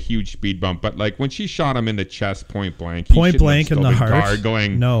wasn't a huge speed bump, but like when she shot him in the chest point blank in the heart.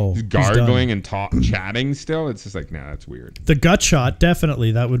 Gargling and chatting still. It's just like, nah, that's weird. The gut shot,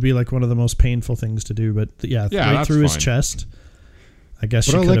 definitely. That would be like one of the most painful things to do. But right through his chest. I guess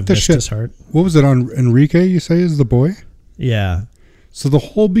she could have missed his heart. What was it on Enrique, you say, is the boy? Yeah. So the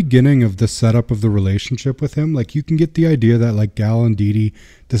whole beginning of the setup of the relationship with him, like you can get the idea that like Gal and Dee Dee,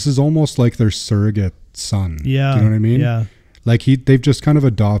 this is almost like their surrogate son. Yeah. Do you know what I mean? Yeah. Like they've just kind of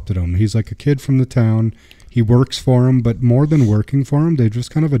adopted him. He's like a kid from the town. He works for him, but more than working for him, they've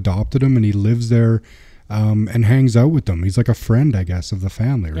just kind of adopted him, and he lives there and hangs out with them. He's like a friend, I guess, of the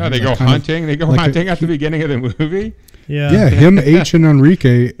family. Right? Yeah, they go hunting. They go hunting at the beginning of the movie. Yeah. Yeah, him, H, and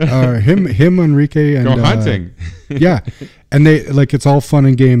Enrique. Enrique, and go hunting. Yeah, and they like it's all fun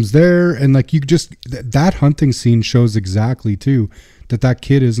and games there, and like you just that hunting scene shows exactly too that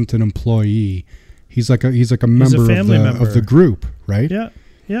kid isn't an employee. He's like a member of the group, right? Yeah,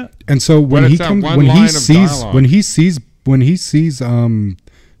 yeah. And so when he sees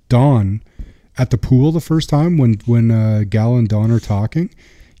Dawn at the pool the first time when Gal and Dawn are talking,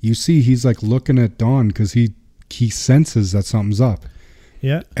 you see he's like looking at Dawn because he senses that something's up.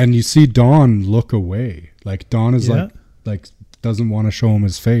 Yeah. And you see Dawn look away. Like Dawn is like doesn't want to show him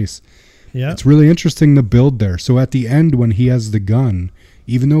his face. Yeah. It's really interesting the build there. So at the end when he has the gun,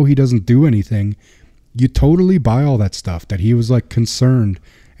 even though he doesn't do anything, you totally buy all that stuff that he was like concerned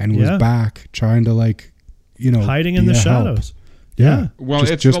and was back trying to like, you know, hiding in the shadows. Yeah. Well,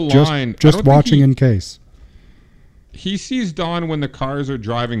 it's the line. Just watching in case. He sees Dawn when the cars are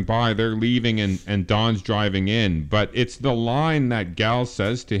driving by. They're leaving and Dawn's driving in. But it's the line that Gal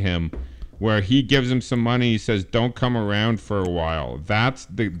says to him where he gives him some money. He says, "Don't come around for a while." That's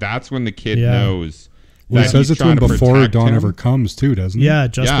when the kid knows. Well, he says it to him before Dawn ever comes too, doesn't he? Yeah,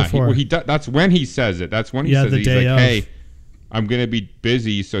 before. That's when he says it. That's when he says it. He's like, "Hey, I'm gonna be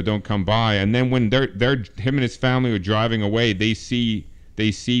busy, so don't come by." And then when they're him and his family are driving away, they see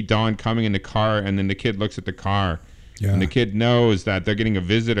Dawn coming in the car, and then the kid looks at the car, and the kid knows that they're getting a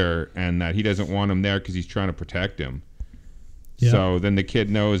visitor and that he doesn't want him there because he's trying to protect him. Yeah. So then the kid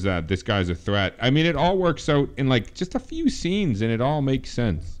knows that this guy's a threat. I mean, it all works out in like just a few scenes, and it all makes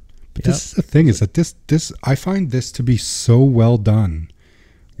sense. But this is the thing, is that this I find this to be so well done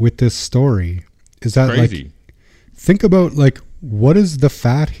with this story. Is that crazy? Like, think about like what is the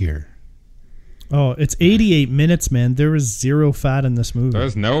fat here? Oh, it's 88 minutes, man. There is zero fat in this movie.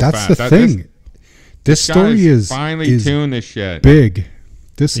 There's no fat. That's the thing. This story is finally tuned this shit. Big.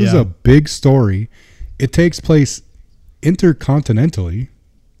 This is a big story. It takes place intercontinentally,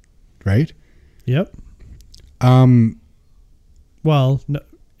 right? Yep. Well, no,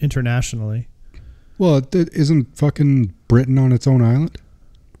 internationally. Well, isn't fucking Britain on its own island?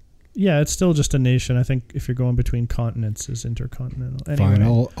 Yeah, it's still just a nation. I think if you're going between continents, is intercontinental. Anyway.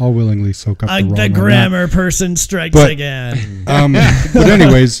 Fine, I'll willingly soak up the wrong the on grammar person strikes But- again. that. But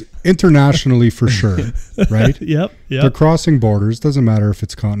anyways, internationally for sure, right? Yep. They're crossing borders. Doesn't matter if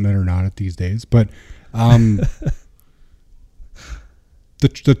it's continent or not at these days. But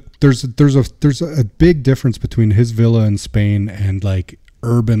there's a big difference between his villa in Spain and like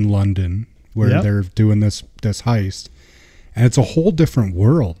urban London, where they're doing this heist, and it's a whole different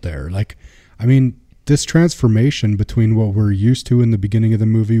world there. Like, I mean, this transformation between what we're used to in the beginning of the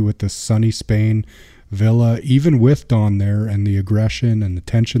movie with the sunny Spain villa, even with Don there and the aggression and the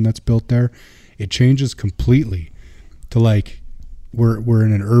tension that's built there, it changes completely to like we're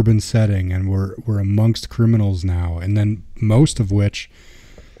in an urban setting and we're amongst criminals now, and then most of which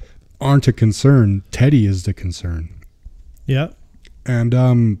aren't a concern. Teddy is the concern. Yeah.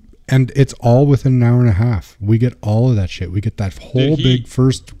 And it's all within an hour and a half. We get all of that shit. We get that whole big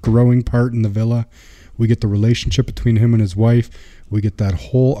first growing part in the villa. We get the relationship between him and his wife. We get that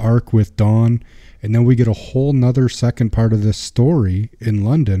whole arc with Dawn. And then we get a whole nother second part of this story in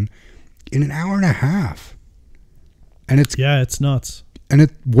London in an hour and a half. And it's nuts. And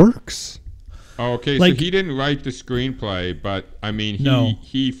it works. Oh, okay, Like- so he didn't write the screenplay, but I mean,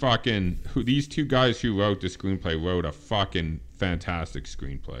 these two guys who wrote the screenplay wrote a fucking fantastic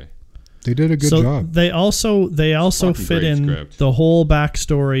screenplay. They did a good job. They also Fucking fit great in script. the whole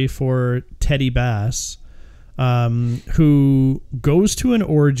backstory for Teddy Bass, who goes to an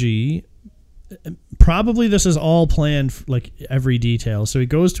orgy. Probably this is all planned, like every detail. So he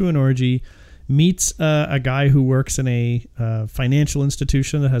goes to an orgy, meets a guy who works in a financial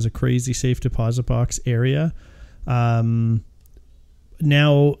institution that has a crazy safe deposit box area.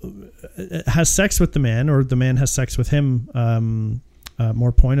 Now has sex with the man, or the man has sex with him,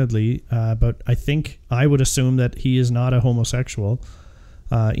 more pointedly. But I would assume that he is not a homosexual.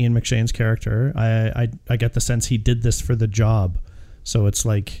 Ian McShane's character. I get the sense he did this for the job. So it's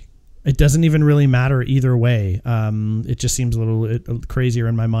like, it doesn't even really matter either way. It just seems a little crazier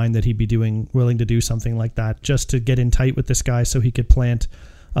in my mind that he'd be willing to do something like that just to get in tight with this guy so he could plant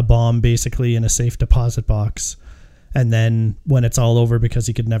a bomb basically in a safe deposit box. And then when it's all over, because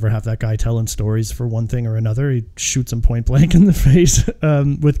he could never have that guy telling stories for one thing or another, he shoots him point blank in the face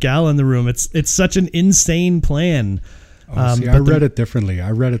with Gal in the room. It's such an insane plan. See, I read it differently.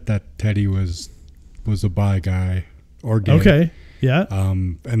 I read it that Teddy was a bi guy or gay. Okay. Yeah.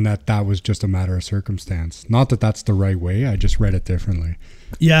 And that was just a matter of circumstance. Not that that's the right way. I just read it differently.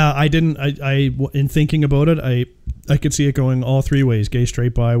 Yeah, I didn't. I in thinking about it, I could see it going all three ways: gay,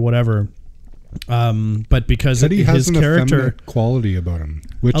 straight, bi, whatever. But because Teddy has his an character, effeminate quality about him,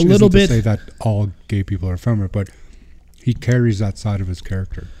 which A isn't little to bit. say that all gay people are effeminate, but he carries that side of his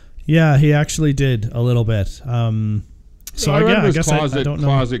character. yeah, he actually did a little bit. So I I his guess I don't know.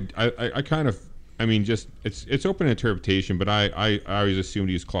 closet. I kind of, I mean, just it's open interpretation, but I always assumed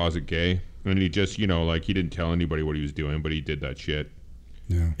he was closet gay, and he just, like, he didn't tell anybody what he was doing, but he did that shit.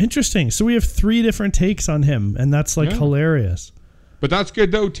 Yeah. Interesting. So we have 3 different takes on him, and that's like hilarious. But that's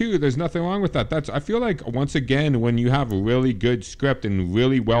good though too. There's nothing wrong with that. I feel like, once again, when you have a really good script and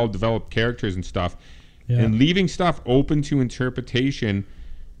really well developed characters and stuff, and leaving stuff open to interpretation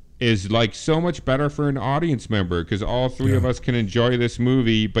is like so much better for an audience member, because all 3 of us can enjoy this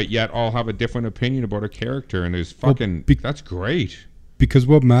movie, but yet all have a different opinion about a character, and there's fucking that's great. Because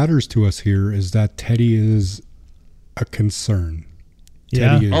what matters to us here is that Teddy is a concern.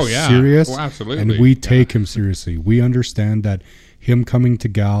 Yeah. Teddy is Oh, yeah. serious, Oh, absolutely. and we take him seriously. We understand that him coming to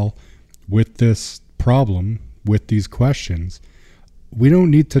Gal with this problem, with these questions, we don't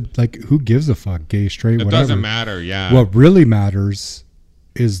need to, like, who gives a fuck, gay, straight, It whatever. doesn't matter. Yeah. What really matters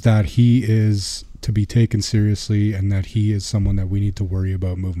is that he is to be taken seriously, and that he is someone that we need to worry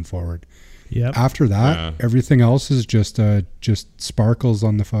about moving forward. Yep. After that, everything else is just sparkles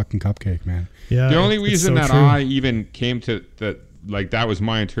on the fucking cupcake, man. Yeah. The only it's reason so that true. I even came to that, like, that was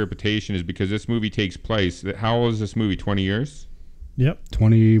my interpretation, is because this movie takes place. How old is this movie? 20 years. Yep.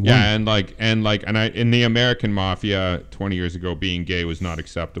 21. Yeah, and I in the American Mafia 20 years ago, being gay was not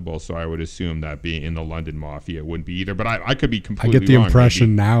acceptable. So I would assume that being in the London Mafia it wouldn't be either. But I could be I completely get the wrong.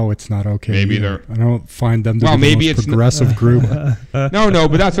 impression now it's not okay. maybe either. they're- I don't find them to Well, be the maybe most it's progressive group. No,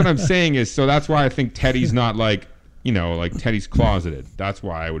 but that's what I'm saying is, so that's why I think Teddy's not like Teddy's closeted. That's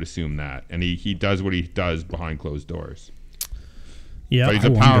why I would assume that, and he does what he does behind closed doors. Yeah. But he's I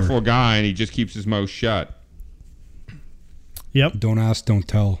a wonder. powerful guy, and he just keeps his mouth shut. Yep. Don't ask, don't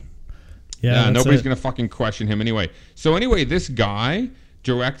tell. Yeah. Yeah, that's nobody's it. gonna fucking question him anyway. So anyway, this guy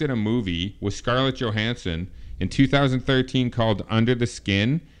directed a movie with Scarlett Johansson in 2013 called Under the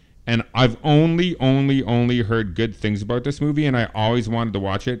Skin, And I've only heard good things about this movie, and I always wanted to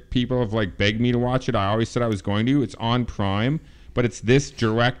watch it. People have like begged me to watch it. I always said I was going to. It's on Prime, but it's this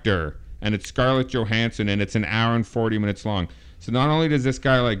director, and it's Scarlett Johansson, and it's an hour and 40 minutes long. So not only does this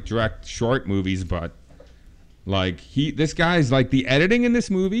guy like direct short movies, but like this guy's like the editing in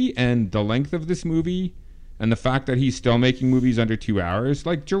this movie and the length of this movie and the fact that he's still making movies under 2 hours.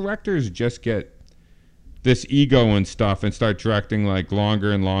 Like directors just get this ego and stuff and start directing like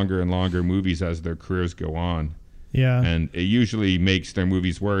longer and longer and longer movies as their careers go on. Yeah. And it usually makes their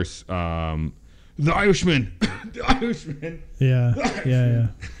movies worse. The Irishman. The Irishman. Yeah.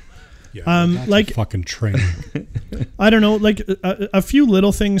 Yeah, that's like a fucking train. I don't know, like a few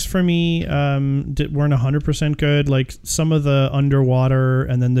little things for me weren't 100% good. Like some of the underwater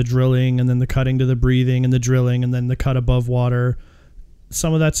and then the drilling and then the cutting to the breathing and the drilling and then the cut above water.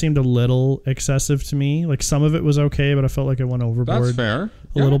 Some of that seemed a little excessive to me. Like some of it was okay, but I felt like it went overboard. That's fair.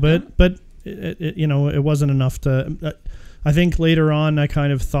 A little bit, but it wasn't enough to. I think later on I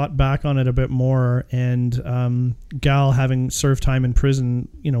kind of thought back on it a bit more, and Gal, having served time in prison,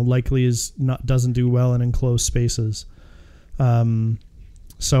 likely doesn't do well in enclosed spaces.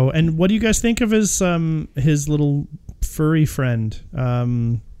 So, and what do you guys think of his little furry friend?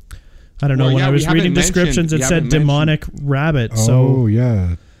 I don't know. Well, when yeah, I was reading descriptions, it said demonic rabbit. Oh,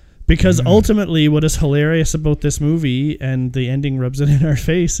 yeah. Because ultimately, what is hilarious about this movie, and the ending rubs it in our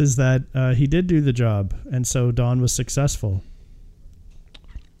face, is that he did do the job, and so Don was successful.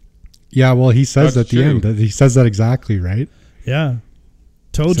 Yeah, well, he says That's at the true. end. He says that exactly, right? Yeah.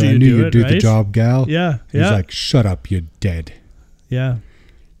 Told So you I to knew do you'd it, do right? the job, gal. Yeah. He's Yeah. like, shut up, you're dead. Yeah.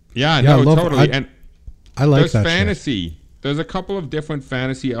 Yeah, Yeah, no, I love- totally. I- And I like there's that shit. fantasy. There's a couple of different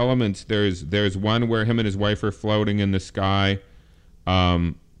fantasy elements. There's one where him and his wife are floating in the sky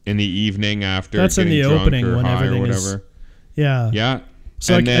in the evening after That's in getting the drunk opening or when high everything or is- whatever. Yeah. Yeah.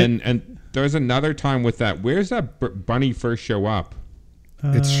 So, and like, then there's another time with that. Where's that bunny first show up?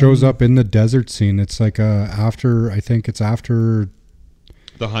 It shows up in the desert scene. It's like after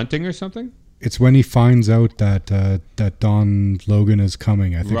The hunting or something? it's when he finds out that Don Logan is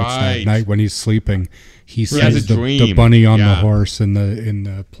coming. I think it's that Right. night when he's sleeping. He He has sees a the dream. bunny on the Yeah. horse in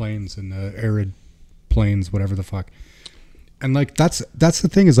the plains, in the arid plains, whatever the fuck. And like that's the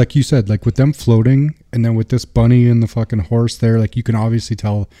thing, is like you said, like with them floating and then with this bunny and the fucking horse there, like you can obviously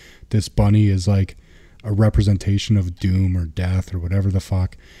tell this bunny is like a representation of doom or death or whatever the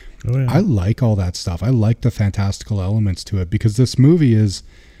fuck. Oh, yeah. I like all that stuff. I like the fantastical elements to it, because this movie is,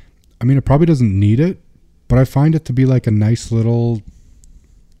 I mean, it probably doesn't need it, but I find it to be like a nice little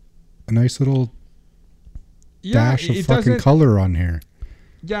dash of it fucking doesn't- color on here.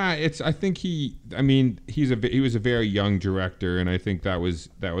 Yeah, I think he was a very young director, and I think it was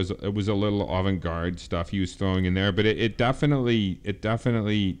a little avant-garde stuff he was throwing in there, but it definitely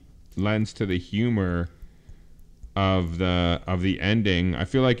lends to the humor of the ending. I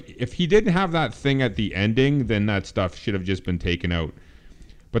feel like if he didn't have that thing at the ending, then that stuff should have just been taken out.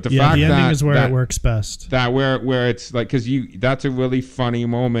 But the fact the ending that is where that, it works best. That where it's like, because that's a really funny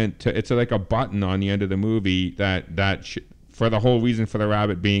moment. It's like a button on the end of the movie for the whole reason for the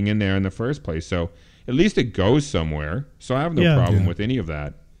rabbit being in there in the first place. So at least it goes somewhere. So I have no problem with any of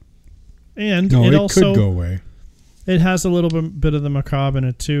that. And No, it it also could go away. it has a little bit of the macabre in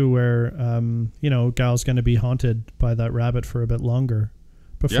it too, where Gal's going to be haunted by that rabbit for a bit longer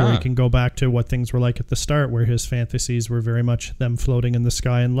before he can go back to what things were like at the start, where his fantasies were very much them floating in the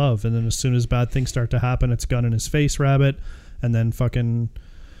sky in love, and then as soon as bad things start to happen, it's gun in his face rabbit, and then fucking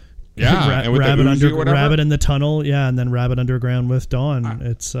and with rabbit the Uzi or whatever. rabbit in the tunnel, and then rabbit underground with Dawn.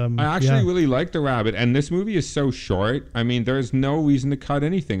 I actually really like the rabbit, and this movie is so short. I mean, there's no reason to cut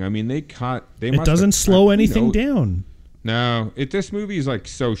anything. I mean, it doesn't slow anything down. No, this movie is like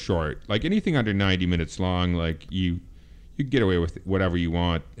so short. Like anything under 90 minutes long, like you get away with whatever you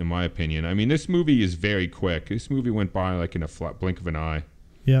want, in my opinion. I mean, this movie is very quick. This movie went by like in a blink of an eye.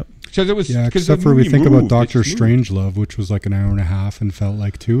 Yep. Because it was, except for we think about Doctor Strangelove, which was like an hour and a half and felt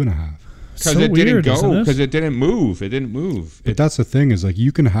like 2.5. Because it didn't go. Because it didn't move. It didn't move. But that's the thing, is like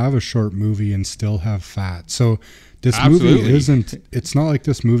you can have a short movie and still have fat. So this Absolutely. movie isn't. It's not like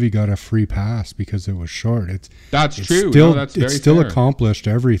this movie got a free pass because it was short. That's true. Still, No, that's very it still fair. accomplished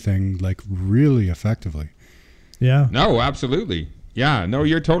everything like really effectively. Yeah. No, absolutely. Yeah. No,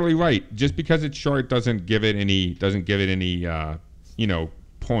 you're totally right. Just because it's short doesn't give it any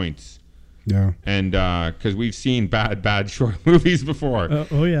points. Yeah. And because we've seen bad short movies before.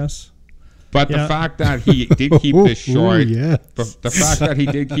 Oh yes. But the fact that he did keep this short, yes. the fact that he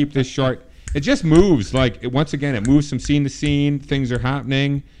did keep this short, it just moves. Like once again, it moves from scene to scene. Things are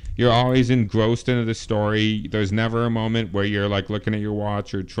happening. you're always engrossed into the story. There's never a moment where you're like looking at your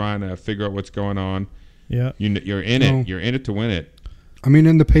watch or trying to figure out what's going on. Yeah. You're in it. You're in it to win it. I mean,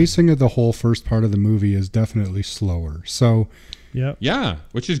 and the pacing of the whole first part of the movie is definitely slower. So, yeah,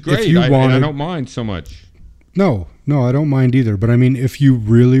 which is great. you I don't mind so much. No, I don't mind either. But I mean, if you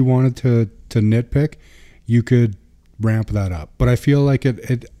really wanted to nitpick, you could ramp that up. But I feel like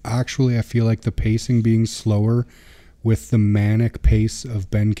it actually, I feel like the pacing being slower with the manic pace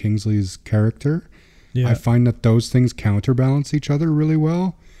of Ben Kingsley's character, I find that those things counterbalance each other really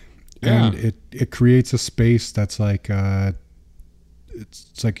well. Yeah. And it creates a space that's like,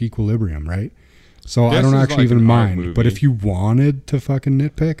 it's like equilibrium, right? So I don't actually even mind. But if you wanted to fucking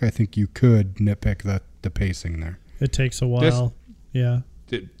nitpick, I think you could nitpick the pacing there. It takes a while.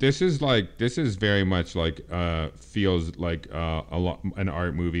 This is very much like feels like an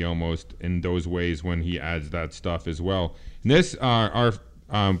art movie almost in those ways when he adds that stuff as well. And this our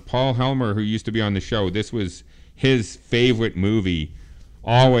Paul Helmer, who used to be on the show, this was his favorite movie.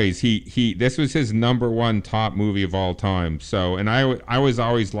 Always this was his number one top movie of all time. So, and I was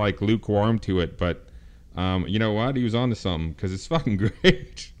always like lukewarm to it, but you know what, he was on to something because it's fucking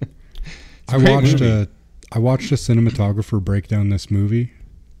great. I watched a cinematographer break down this movie,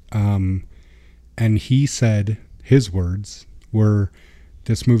 and he said his words were,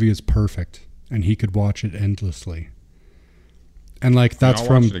 "This movie is perfect, and he could watch it endlessly." And like that's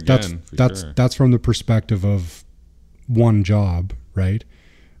from the perspective of one job, right?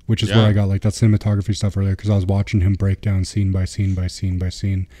 Which is where I got like that cinematography stuff earlier, because I was watching him break down scene by scene by scene by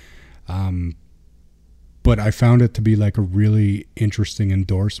scene. But I found it to be like a really interesting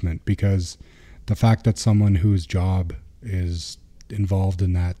endorsement, because the fact that someone whose job is involved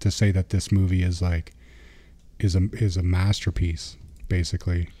in that to say that this movie is a masterpiece,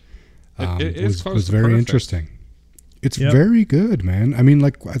 basically, was very interesting. It's very good, man. I mean,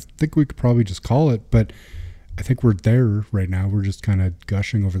 like, I think we could probably just call it, but I think we're there right now. We're just kind of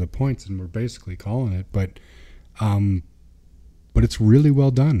gushing over the points, and we're basically calling it. But it's really well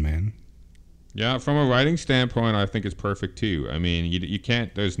done, man. Yeah, from a writing standpoint, I think it's perfect too. I mean, you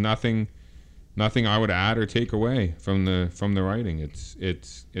can't. There's nothing I would add or take away from the writing. It's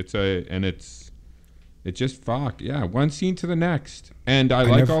just fuck yeah, one scene to the next. And I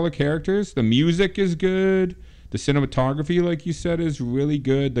like all the characters. The music is good. The cinematography, like you said, is really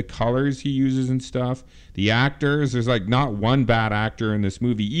good. The colors he uses and stuff. The actors, there's like not one bad actor in this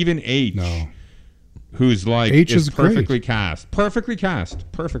movie. Even H, who's like H is perfectly great. cast. Perfectly cast.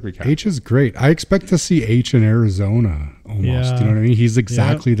 H is great. I expect to see H in Arizona almost. Yeah. You know what I mean? He's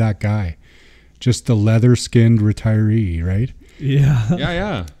exactly that guy. Just the leather-skinned retiree, right? Yeah.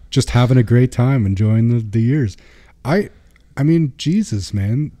 Yeah. Just having a great time, enjoying the years. I mean, Jesus,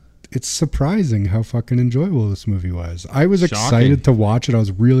 man. It's surprising how fucking enjoyable this movie was. I was excited to watch it. I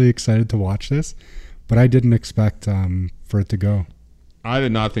was really excited to watch this, but I didn't expect for it to go. I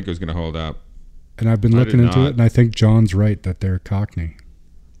did not think it was going to hold up. And I've been looking into it, and I think John's right that they're Cockney.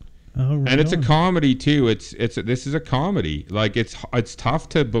 Oh, right. And it's a comedy too. This is a comedy. Like it's tough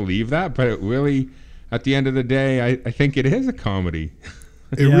to believe that, but it really, at the end of the day, I think it is a comedy.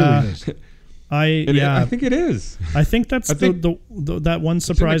 It really is. I think it is. I think that's that one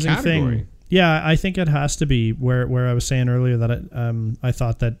surprising thing. Yeah, I think it has to be where I was saying earlier that I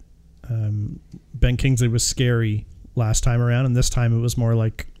thought that Ben Kingsley was scary last time around, and this time it was more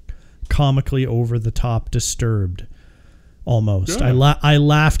like comically over the top, disturbed almost. Yeah. I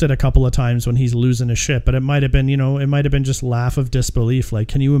laughed at a couple of times when he's losing his shit, but it might have been just laugh of disbelief. Like,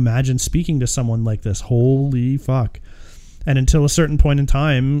 can you imagine speaking to someone like this? Holy fuck. And until a certain point in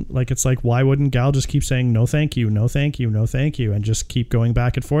time, like, it's like, why wouldn't Gal just keep saying, no, thank you, no, thank you, no, thank you, and just keep going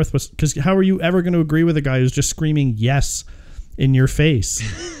back and forth? Because how are you ever going to agree with a guy who's just screaming yes in your face?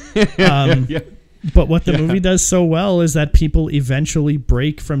 But what the movie does so well is that people eventually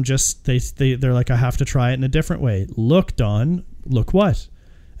break from just, they're like, I have to try it in a different way. Look, Don, look what?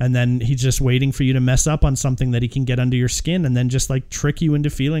 And then he's just waiting for you to mess up on something that he can get under your skin and then just like trick you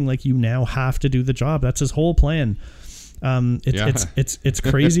into feeling like you now have to do the job. That's his whole plan. It's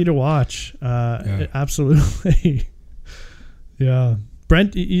crazy to watch. Absolutely. Yeah.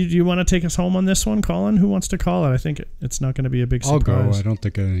 Brent, you want to take us home on this one? Colin, who wants to call it? I think it's not going to be a big surprise. I'll go. I don't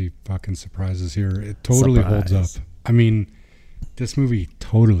think any fucking surprises here. It totally holds up. I mean, this movie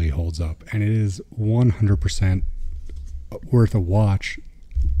totally holds up, and it is 100% worth a watch.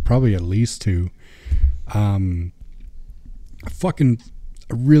 Probably at least two. I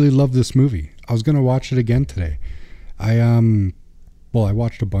really love this movie. I was going to watch it again today. I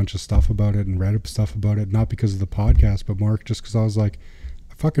watched a bunch of stuff about it and read stuff about it, not because of the podcast, but more just because I was like,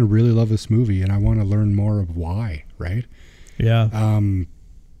 I fucking really love this movie and I want to learn more of why, right? Yeah.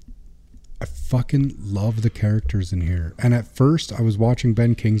 fucking love the characters in here. And at first, I was watching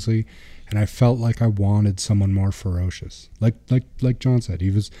Ben Kingsley, and I felt like I wanted someone more ferocious. Like John said,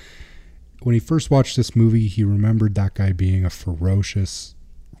 when he first watched this movie, he remembered that guy being a ferocious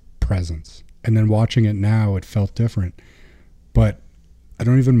presence. And then watching it now, it felt different. But I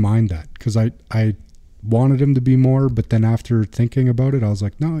don't even mind that, because I wanted him to be more, but then after thinking about it, I was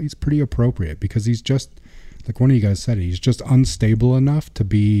like, no, he's pretty appropriate, because he's just, like one of you guys said, he's just unstable enough to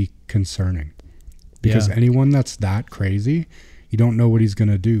be concerning. Because anyone that's that crazy, you don't know what he's going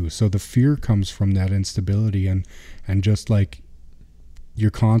to do. So the fear comes from that instability, and just like, you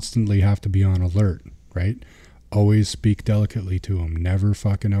constantly have to be on alert, right? Always speak delicately to him. Never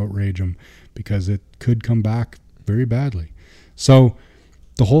fucking outrage him, because it could come back very badly. So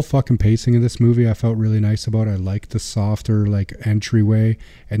the whole fucking pacing of this movie, I felt really nice about. I like the softer like entryway,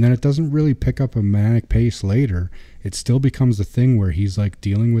 and then it doesn't really pick up a manic pace later. It still becomes a thing where he's like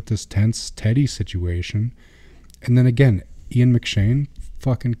dealing with this tense Teddy situation. And then again, Ian McShane,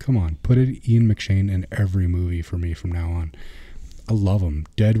 fucking come on, put Ian McShane in every movie for me from now on. I love him.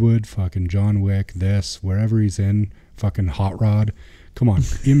 Deadwood, fucking John Wick, this, wherever he's in, fucking Hot Rod. Come on,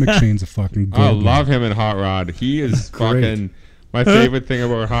 Ian McShane's a fucking good I love him in Hot Rod. He is fucking my favorite thing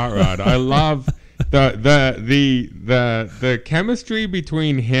about Hot Rod. I love the chemistry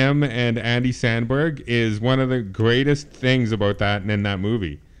between him and Andy Samberg is one of the greatest things about that and in that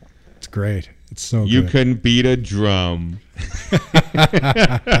movie. It's great. It's so you good. couldn't beat a drum.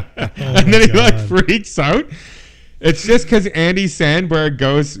 And then he like freaks out. It's just because Andy Samberg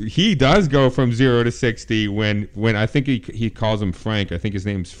does go from 0 to 60 when I think he calls him Frank. I think his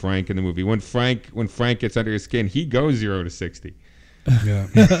name's Frank in the movie. When Frank gets under his skin, he goes 0 to 60. Yeah.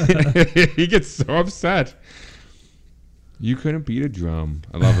 He gets so upset. You couldn't beat a drum.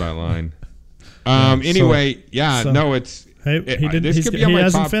 I love that line. Anyway, it's. Hey, he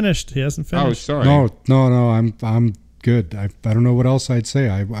hasn't finished. He hasn't finished. Oh, sorry. No. I'm good. I don't know what else I'd say.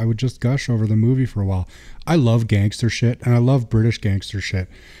 I would just gush over the movie for a while. I love gangster shit, and I love British gangster shit.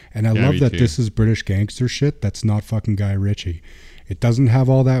 And I love that this is British gangster shit that's not fucking Guy Ritchie. It doesn't have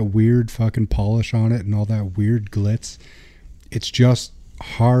all that weird fucking polish on it and all that weird glitz. It's just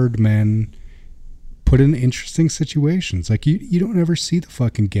hard men put in interesting situations. Like, you don't ever see the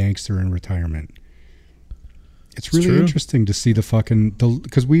fucking gangster in retirement. It's really interesting to see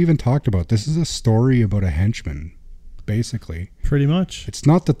because we even talked about, this is a story about a henchman, basically. Pretty much. It's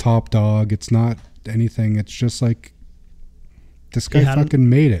not the top dog. It's not anything. It's just like, this guy fucking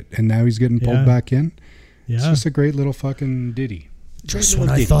made it, and now he's getting pulled back in. Yeah. It's just a great little fucking ditty. Just when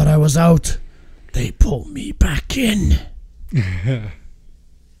I thought I was out, they pulled me back in.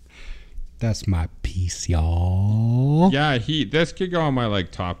 That's my piece, y'all. Yeah, this could go on my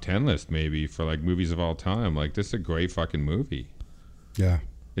like top 10 list maybe for like movies of all time. Like, this is a great fucking movie. Yeah.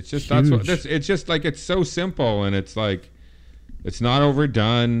 It's just it's just like, it's so simple, and it's like, it's not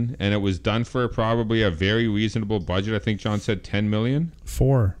overdone, and it was done for probably a very reasonable budget. I think John said 10 million.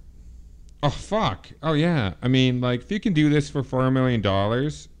 4. Oh fuck. Oh yeah. I mean, like, if you can do this for $4 million,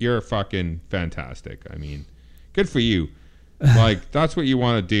 you're fucking fantastic. I mean, good for you. Like, that's what you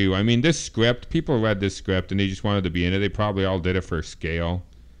want to do. I mean, this script, people read this script and they just wanted to be in it. They probably all did it for scale.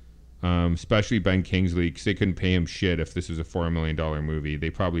 Especially Ben Kingsley, because they couldn't pay him shit if this was a $4 million movie.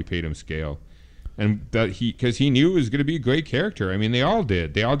 They probably paid him scale. And that because he knew it was going to be a great character. I mean, they all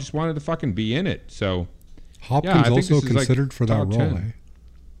did. They all just wanted to fucking be in it. So Hopkins also considered like for that role, eh?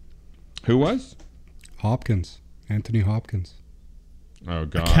 Who was? Hopkins. Anthony Hopkins. Oh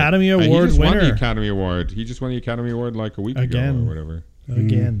god! Academy Award he just winner. Won the Academy Award. He just won the Academy Award like a week ago or whatever.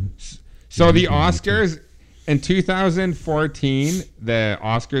 Again. So the Oscars in 2014, the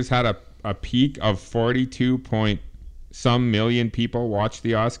Oscars had a peak of 42 point some million people watched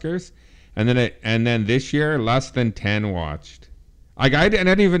the Oscars, and then this year less than 10 watched. I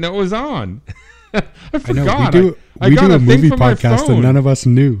didn't even know it was on. I forgot. We do a movie podcast and none of us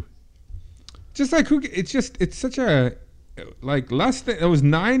knew. Just like it's such a. Like, less than, it was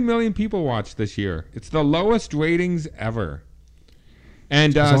 9 million people watched this year. It's the lowest ratings ever.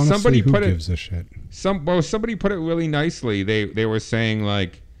 And honestly, somebody put gives a shit? Somebody put it really nicely. They were saying,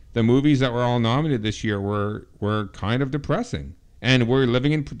 like, the movies that were all nominated this year were kind of depressing, and we're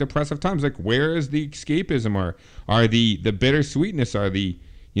living in depressive times. Like, where is the escapism? Are the bittersweetness? Are the,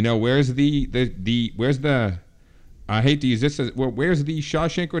 you know, where's the I hate to use this as well. Where's the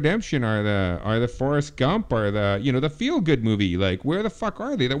Shawshank Redemption? Are the Forrest Gump? Are the feel good movie? Like, where the fuck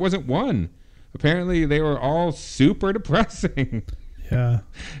are they? There wasn't one. Apparently, they were all super depressing. Yeah.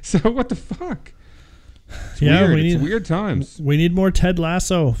 So what the fuck? It's weird. It's weird times. We need more Ted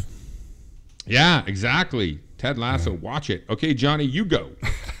Lasso. Yeah, exactly. Ted Lasso. Watch it. Okay, Johnny, you go.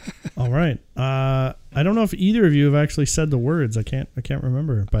 All right. I don't know if either of you have actually said the words. I can't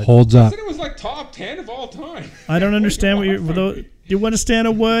remember. But Holds I up. said it was like top 10 of all time. I don't understand what you understand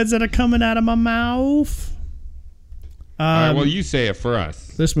the words that are coming out of my mouth. All right, well, you say it for us.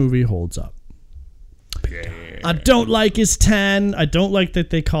 This movie holds up. Yeah. I don't like his tan. I don't like that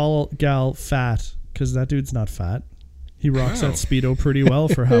they call Gal fat, because that dude's not fat. He rocks that Speedo pretty well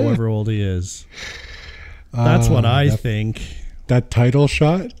for however old he is. That's what I think. That title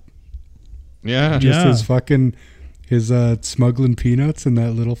shot, Yeah. just his smuggling peanuts in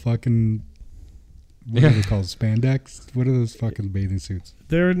that little fucking, what are they called, spandex? What are those fucking bathing suits?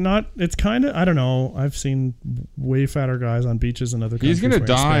 They're not. It's kind of. I don't know. I've seen way fatter guys on beaches in other countries. He's going to wearing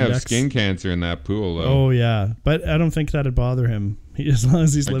die of spandex. skin cancer in that pool, though. Oh yeah, but I don't think that'd bother him. As long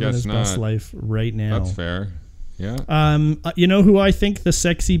as he's I living guess his best not. life right now. That's fair. Yeah. You know who I think the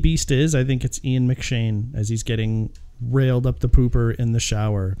sexy beast is? I think it's Ian McShane as he's getting railed up the pooper in the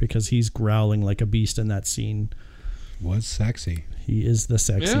shower because he's growling like a beast in that scene. Was sexy. He is the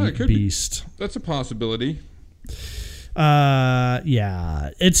sexy Yeah, it could be. beast. That's a possibility. Yeah,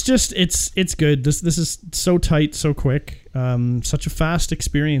 it's just it's good. This is so tight, so quick. Such a fast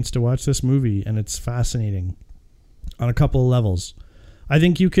experience to watch this movie, and it's fascinating on a couple of levels. I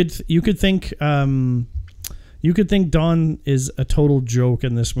think you could think Don is a total joke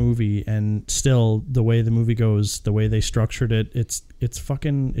in this movie, and still the way the movie goes, the way they structured it, it's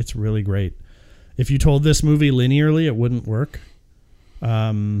really great. If you told this movie linearly, it wouldn't work.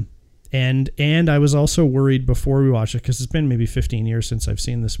 And I was also worried before we watched it, because it's been maybe 15 years since I've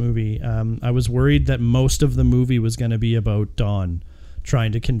seen this movie. I was worried that most of the movie was going to be about Don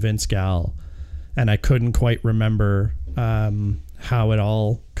trying to convince Gal, and I couldn't quite remember how it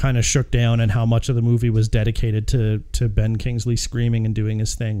all kind of shook down and how much of the movie was dedicated to Ben Kingsley screaming and doing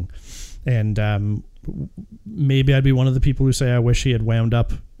his thing. And maybe I'd be one of the people who say I wish he had wound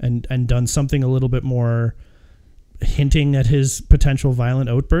up and done something a little bit more hinting at his potential violent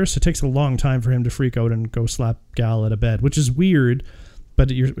outbursts. It takes a long time for him to freak out and go slap Gal out of bed, which is weird. But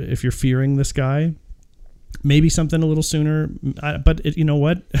if you're fearing this guy, maybe something a little sooner. But you know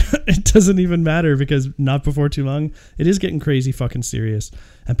what? It doesn't even matter, because not before too long, it is getting crazy fucking serious.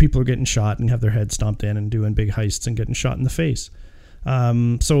 And people are getting shot and have their heads stomped in and doing big heists and getting shot in the face.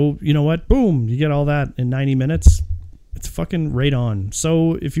 So you know what? Boom, you get all that in 90 minutes. It's fucking right on.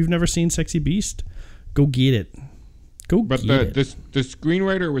 So if you've never seen Sexy Beast, go get it. But the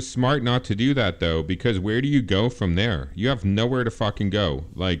screenwriter was smart not to do that, though, because where do you go from there? You have nowhere to fucking go.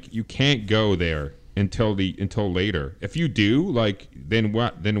 Like, you can't go there until later. If you do, like, then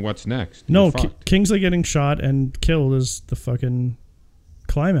what? Then what's next? No, Kingsley getting shot and killed is the fucking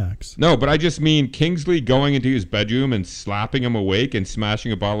climax. No, but I just mean Kingsley going into his bedroom and slapping him awake and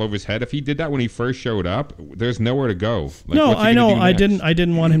smashing a bottle over his head. If he did that when he first showed up, there's nowhere to go. Like, no, what's he I know. gonna do next? I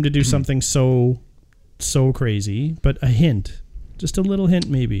didn't want him to do something so crazy, but a hint, just a little hint,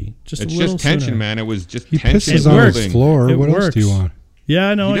 maybe. It's just tension, man. It was just He tension. pisses on his floor. What else do you want?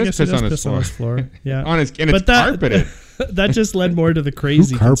 Yeah, no, He I does guess he piss does on his piss on his floor. Yeah, and it's carpeted. That just led more to the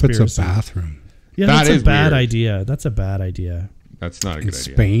crazy Who carpets conspiracy. a bathroom? Yeah, That that's is a bad weird. idea. That's a bad idea. That's not a In good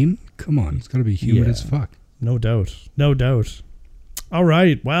idea. Spain? Come on, it's got to be humid Yeah. as fuck. No doubt. No doubt. All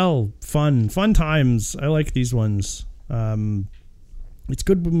right. Well, fun times. I like these ones. It's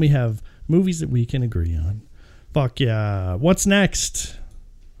good when we have movies that we can agree on. Fuck yeah. What's next?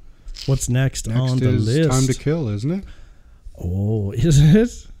 What's next on the is list? Time to Kill, isn't it? Oh, is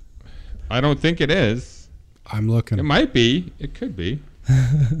it? I don't think it is. I'm looking. It might be. It could be.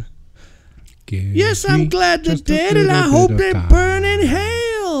 Give Yes, I'm me glad they're just a dead, and I little hope bit they of time. burn in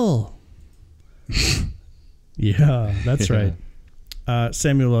hell. Yeah, that's Yeah. right.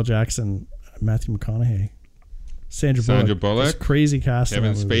 Samuel L. Jackson, Matthew McConaughey, Sandra Bullock, Just crazy cast. in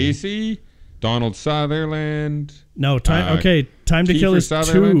Kevin that movie. Spacey, Donald Sutherland. No, time. Okay, Time to Kiefer Kill is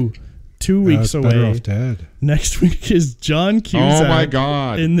Sutherland. two weeks It's Better away. Off Dead. Next week is John Cusack. Oh my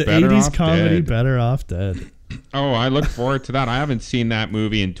God! In the Better 80s Off comedy Dead. Better Off Dead. Oh, I look forward to that. I haven't seen that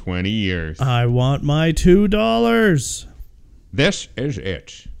movie in 20 years. I want my $2. This is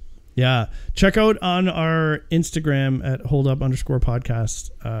it. Yeah. Check out on our Instagram at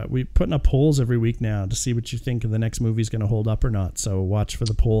holdup_podcast. We putting up polls every week now to see what you think of the next movie's going to hold up or not. So watch for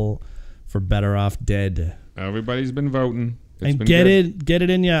the poll for Better Off Dead. Everybody's been voting. It's And been get good. it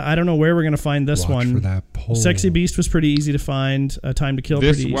in ya. I don't know where we're going to find this Watch one. for that poll. Sexy Beast was pretty easy to find. Time to Kill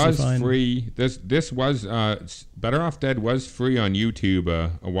This pretty easy to was find. free. This was Better Off Dead was free on YouTube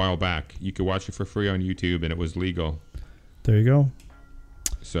a while back. You could watch it for free on YouTube, and it was legal. There you go.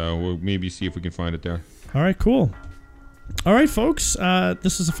 So we'll maybe see if we can find it there. All right, cool. All right, folks.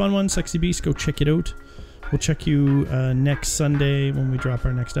 This is a fun one. Sexy Beast. Go check it out. We'll check you next Sunday when we drop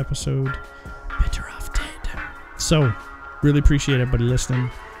our next episode. Better Off Dead. So, really appreciate everybody listening.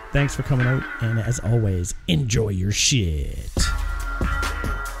 Thanks for coming out, and as always, enjoy your shit.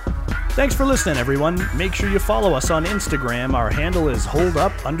 Thanks for listening, everyone. Make sure you follow us on Instagram. Our handle is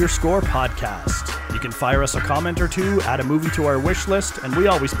holdup_podcast. You can fire us a comment or two, add a movie to our wish list, and we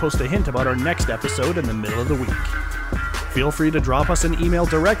always post a hint about our next episode in the middle of the week. Feel free to drop us an email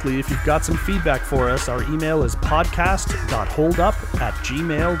directly if you've got some feedback for us. Our email is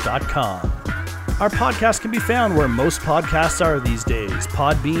podcast.holdup@gmail.com. Our podcast can be found where most podcasts are these days: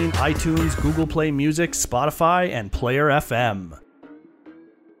 Podbean, iTunes, Google Play Music, Spotify, and Player FM.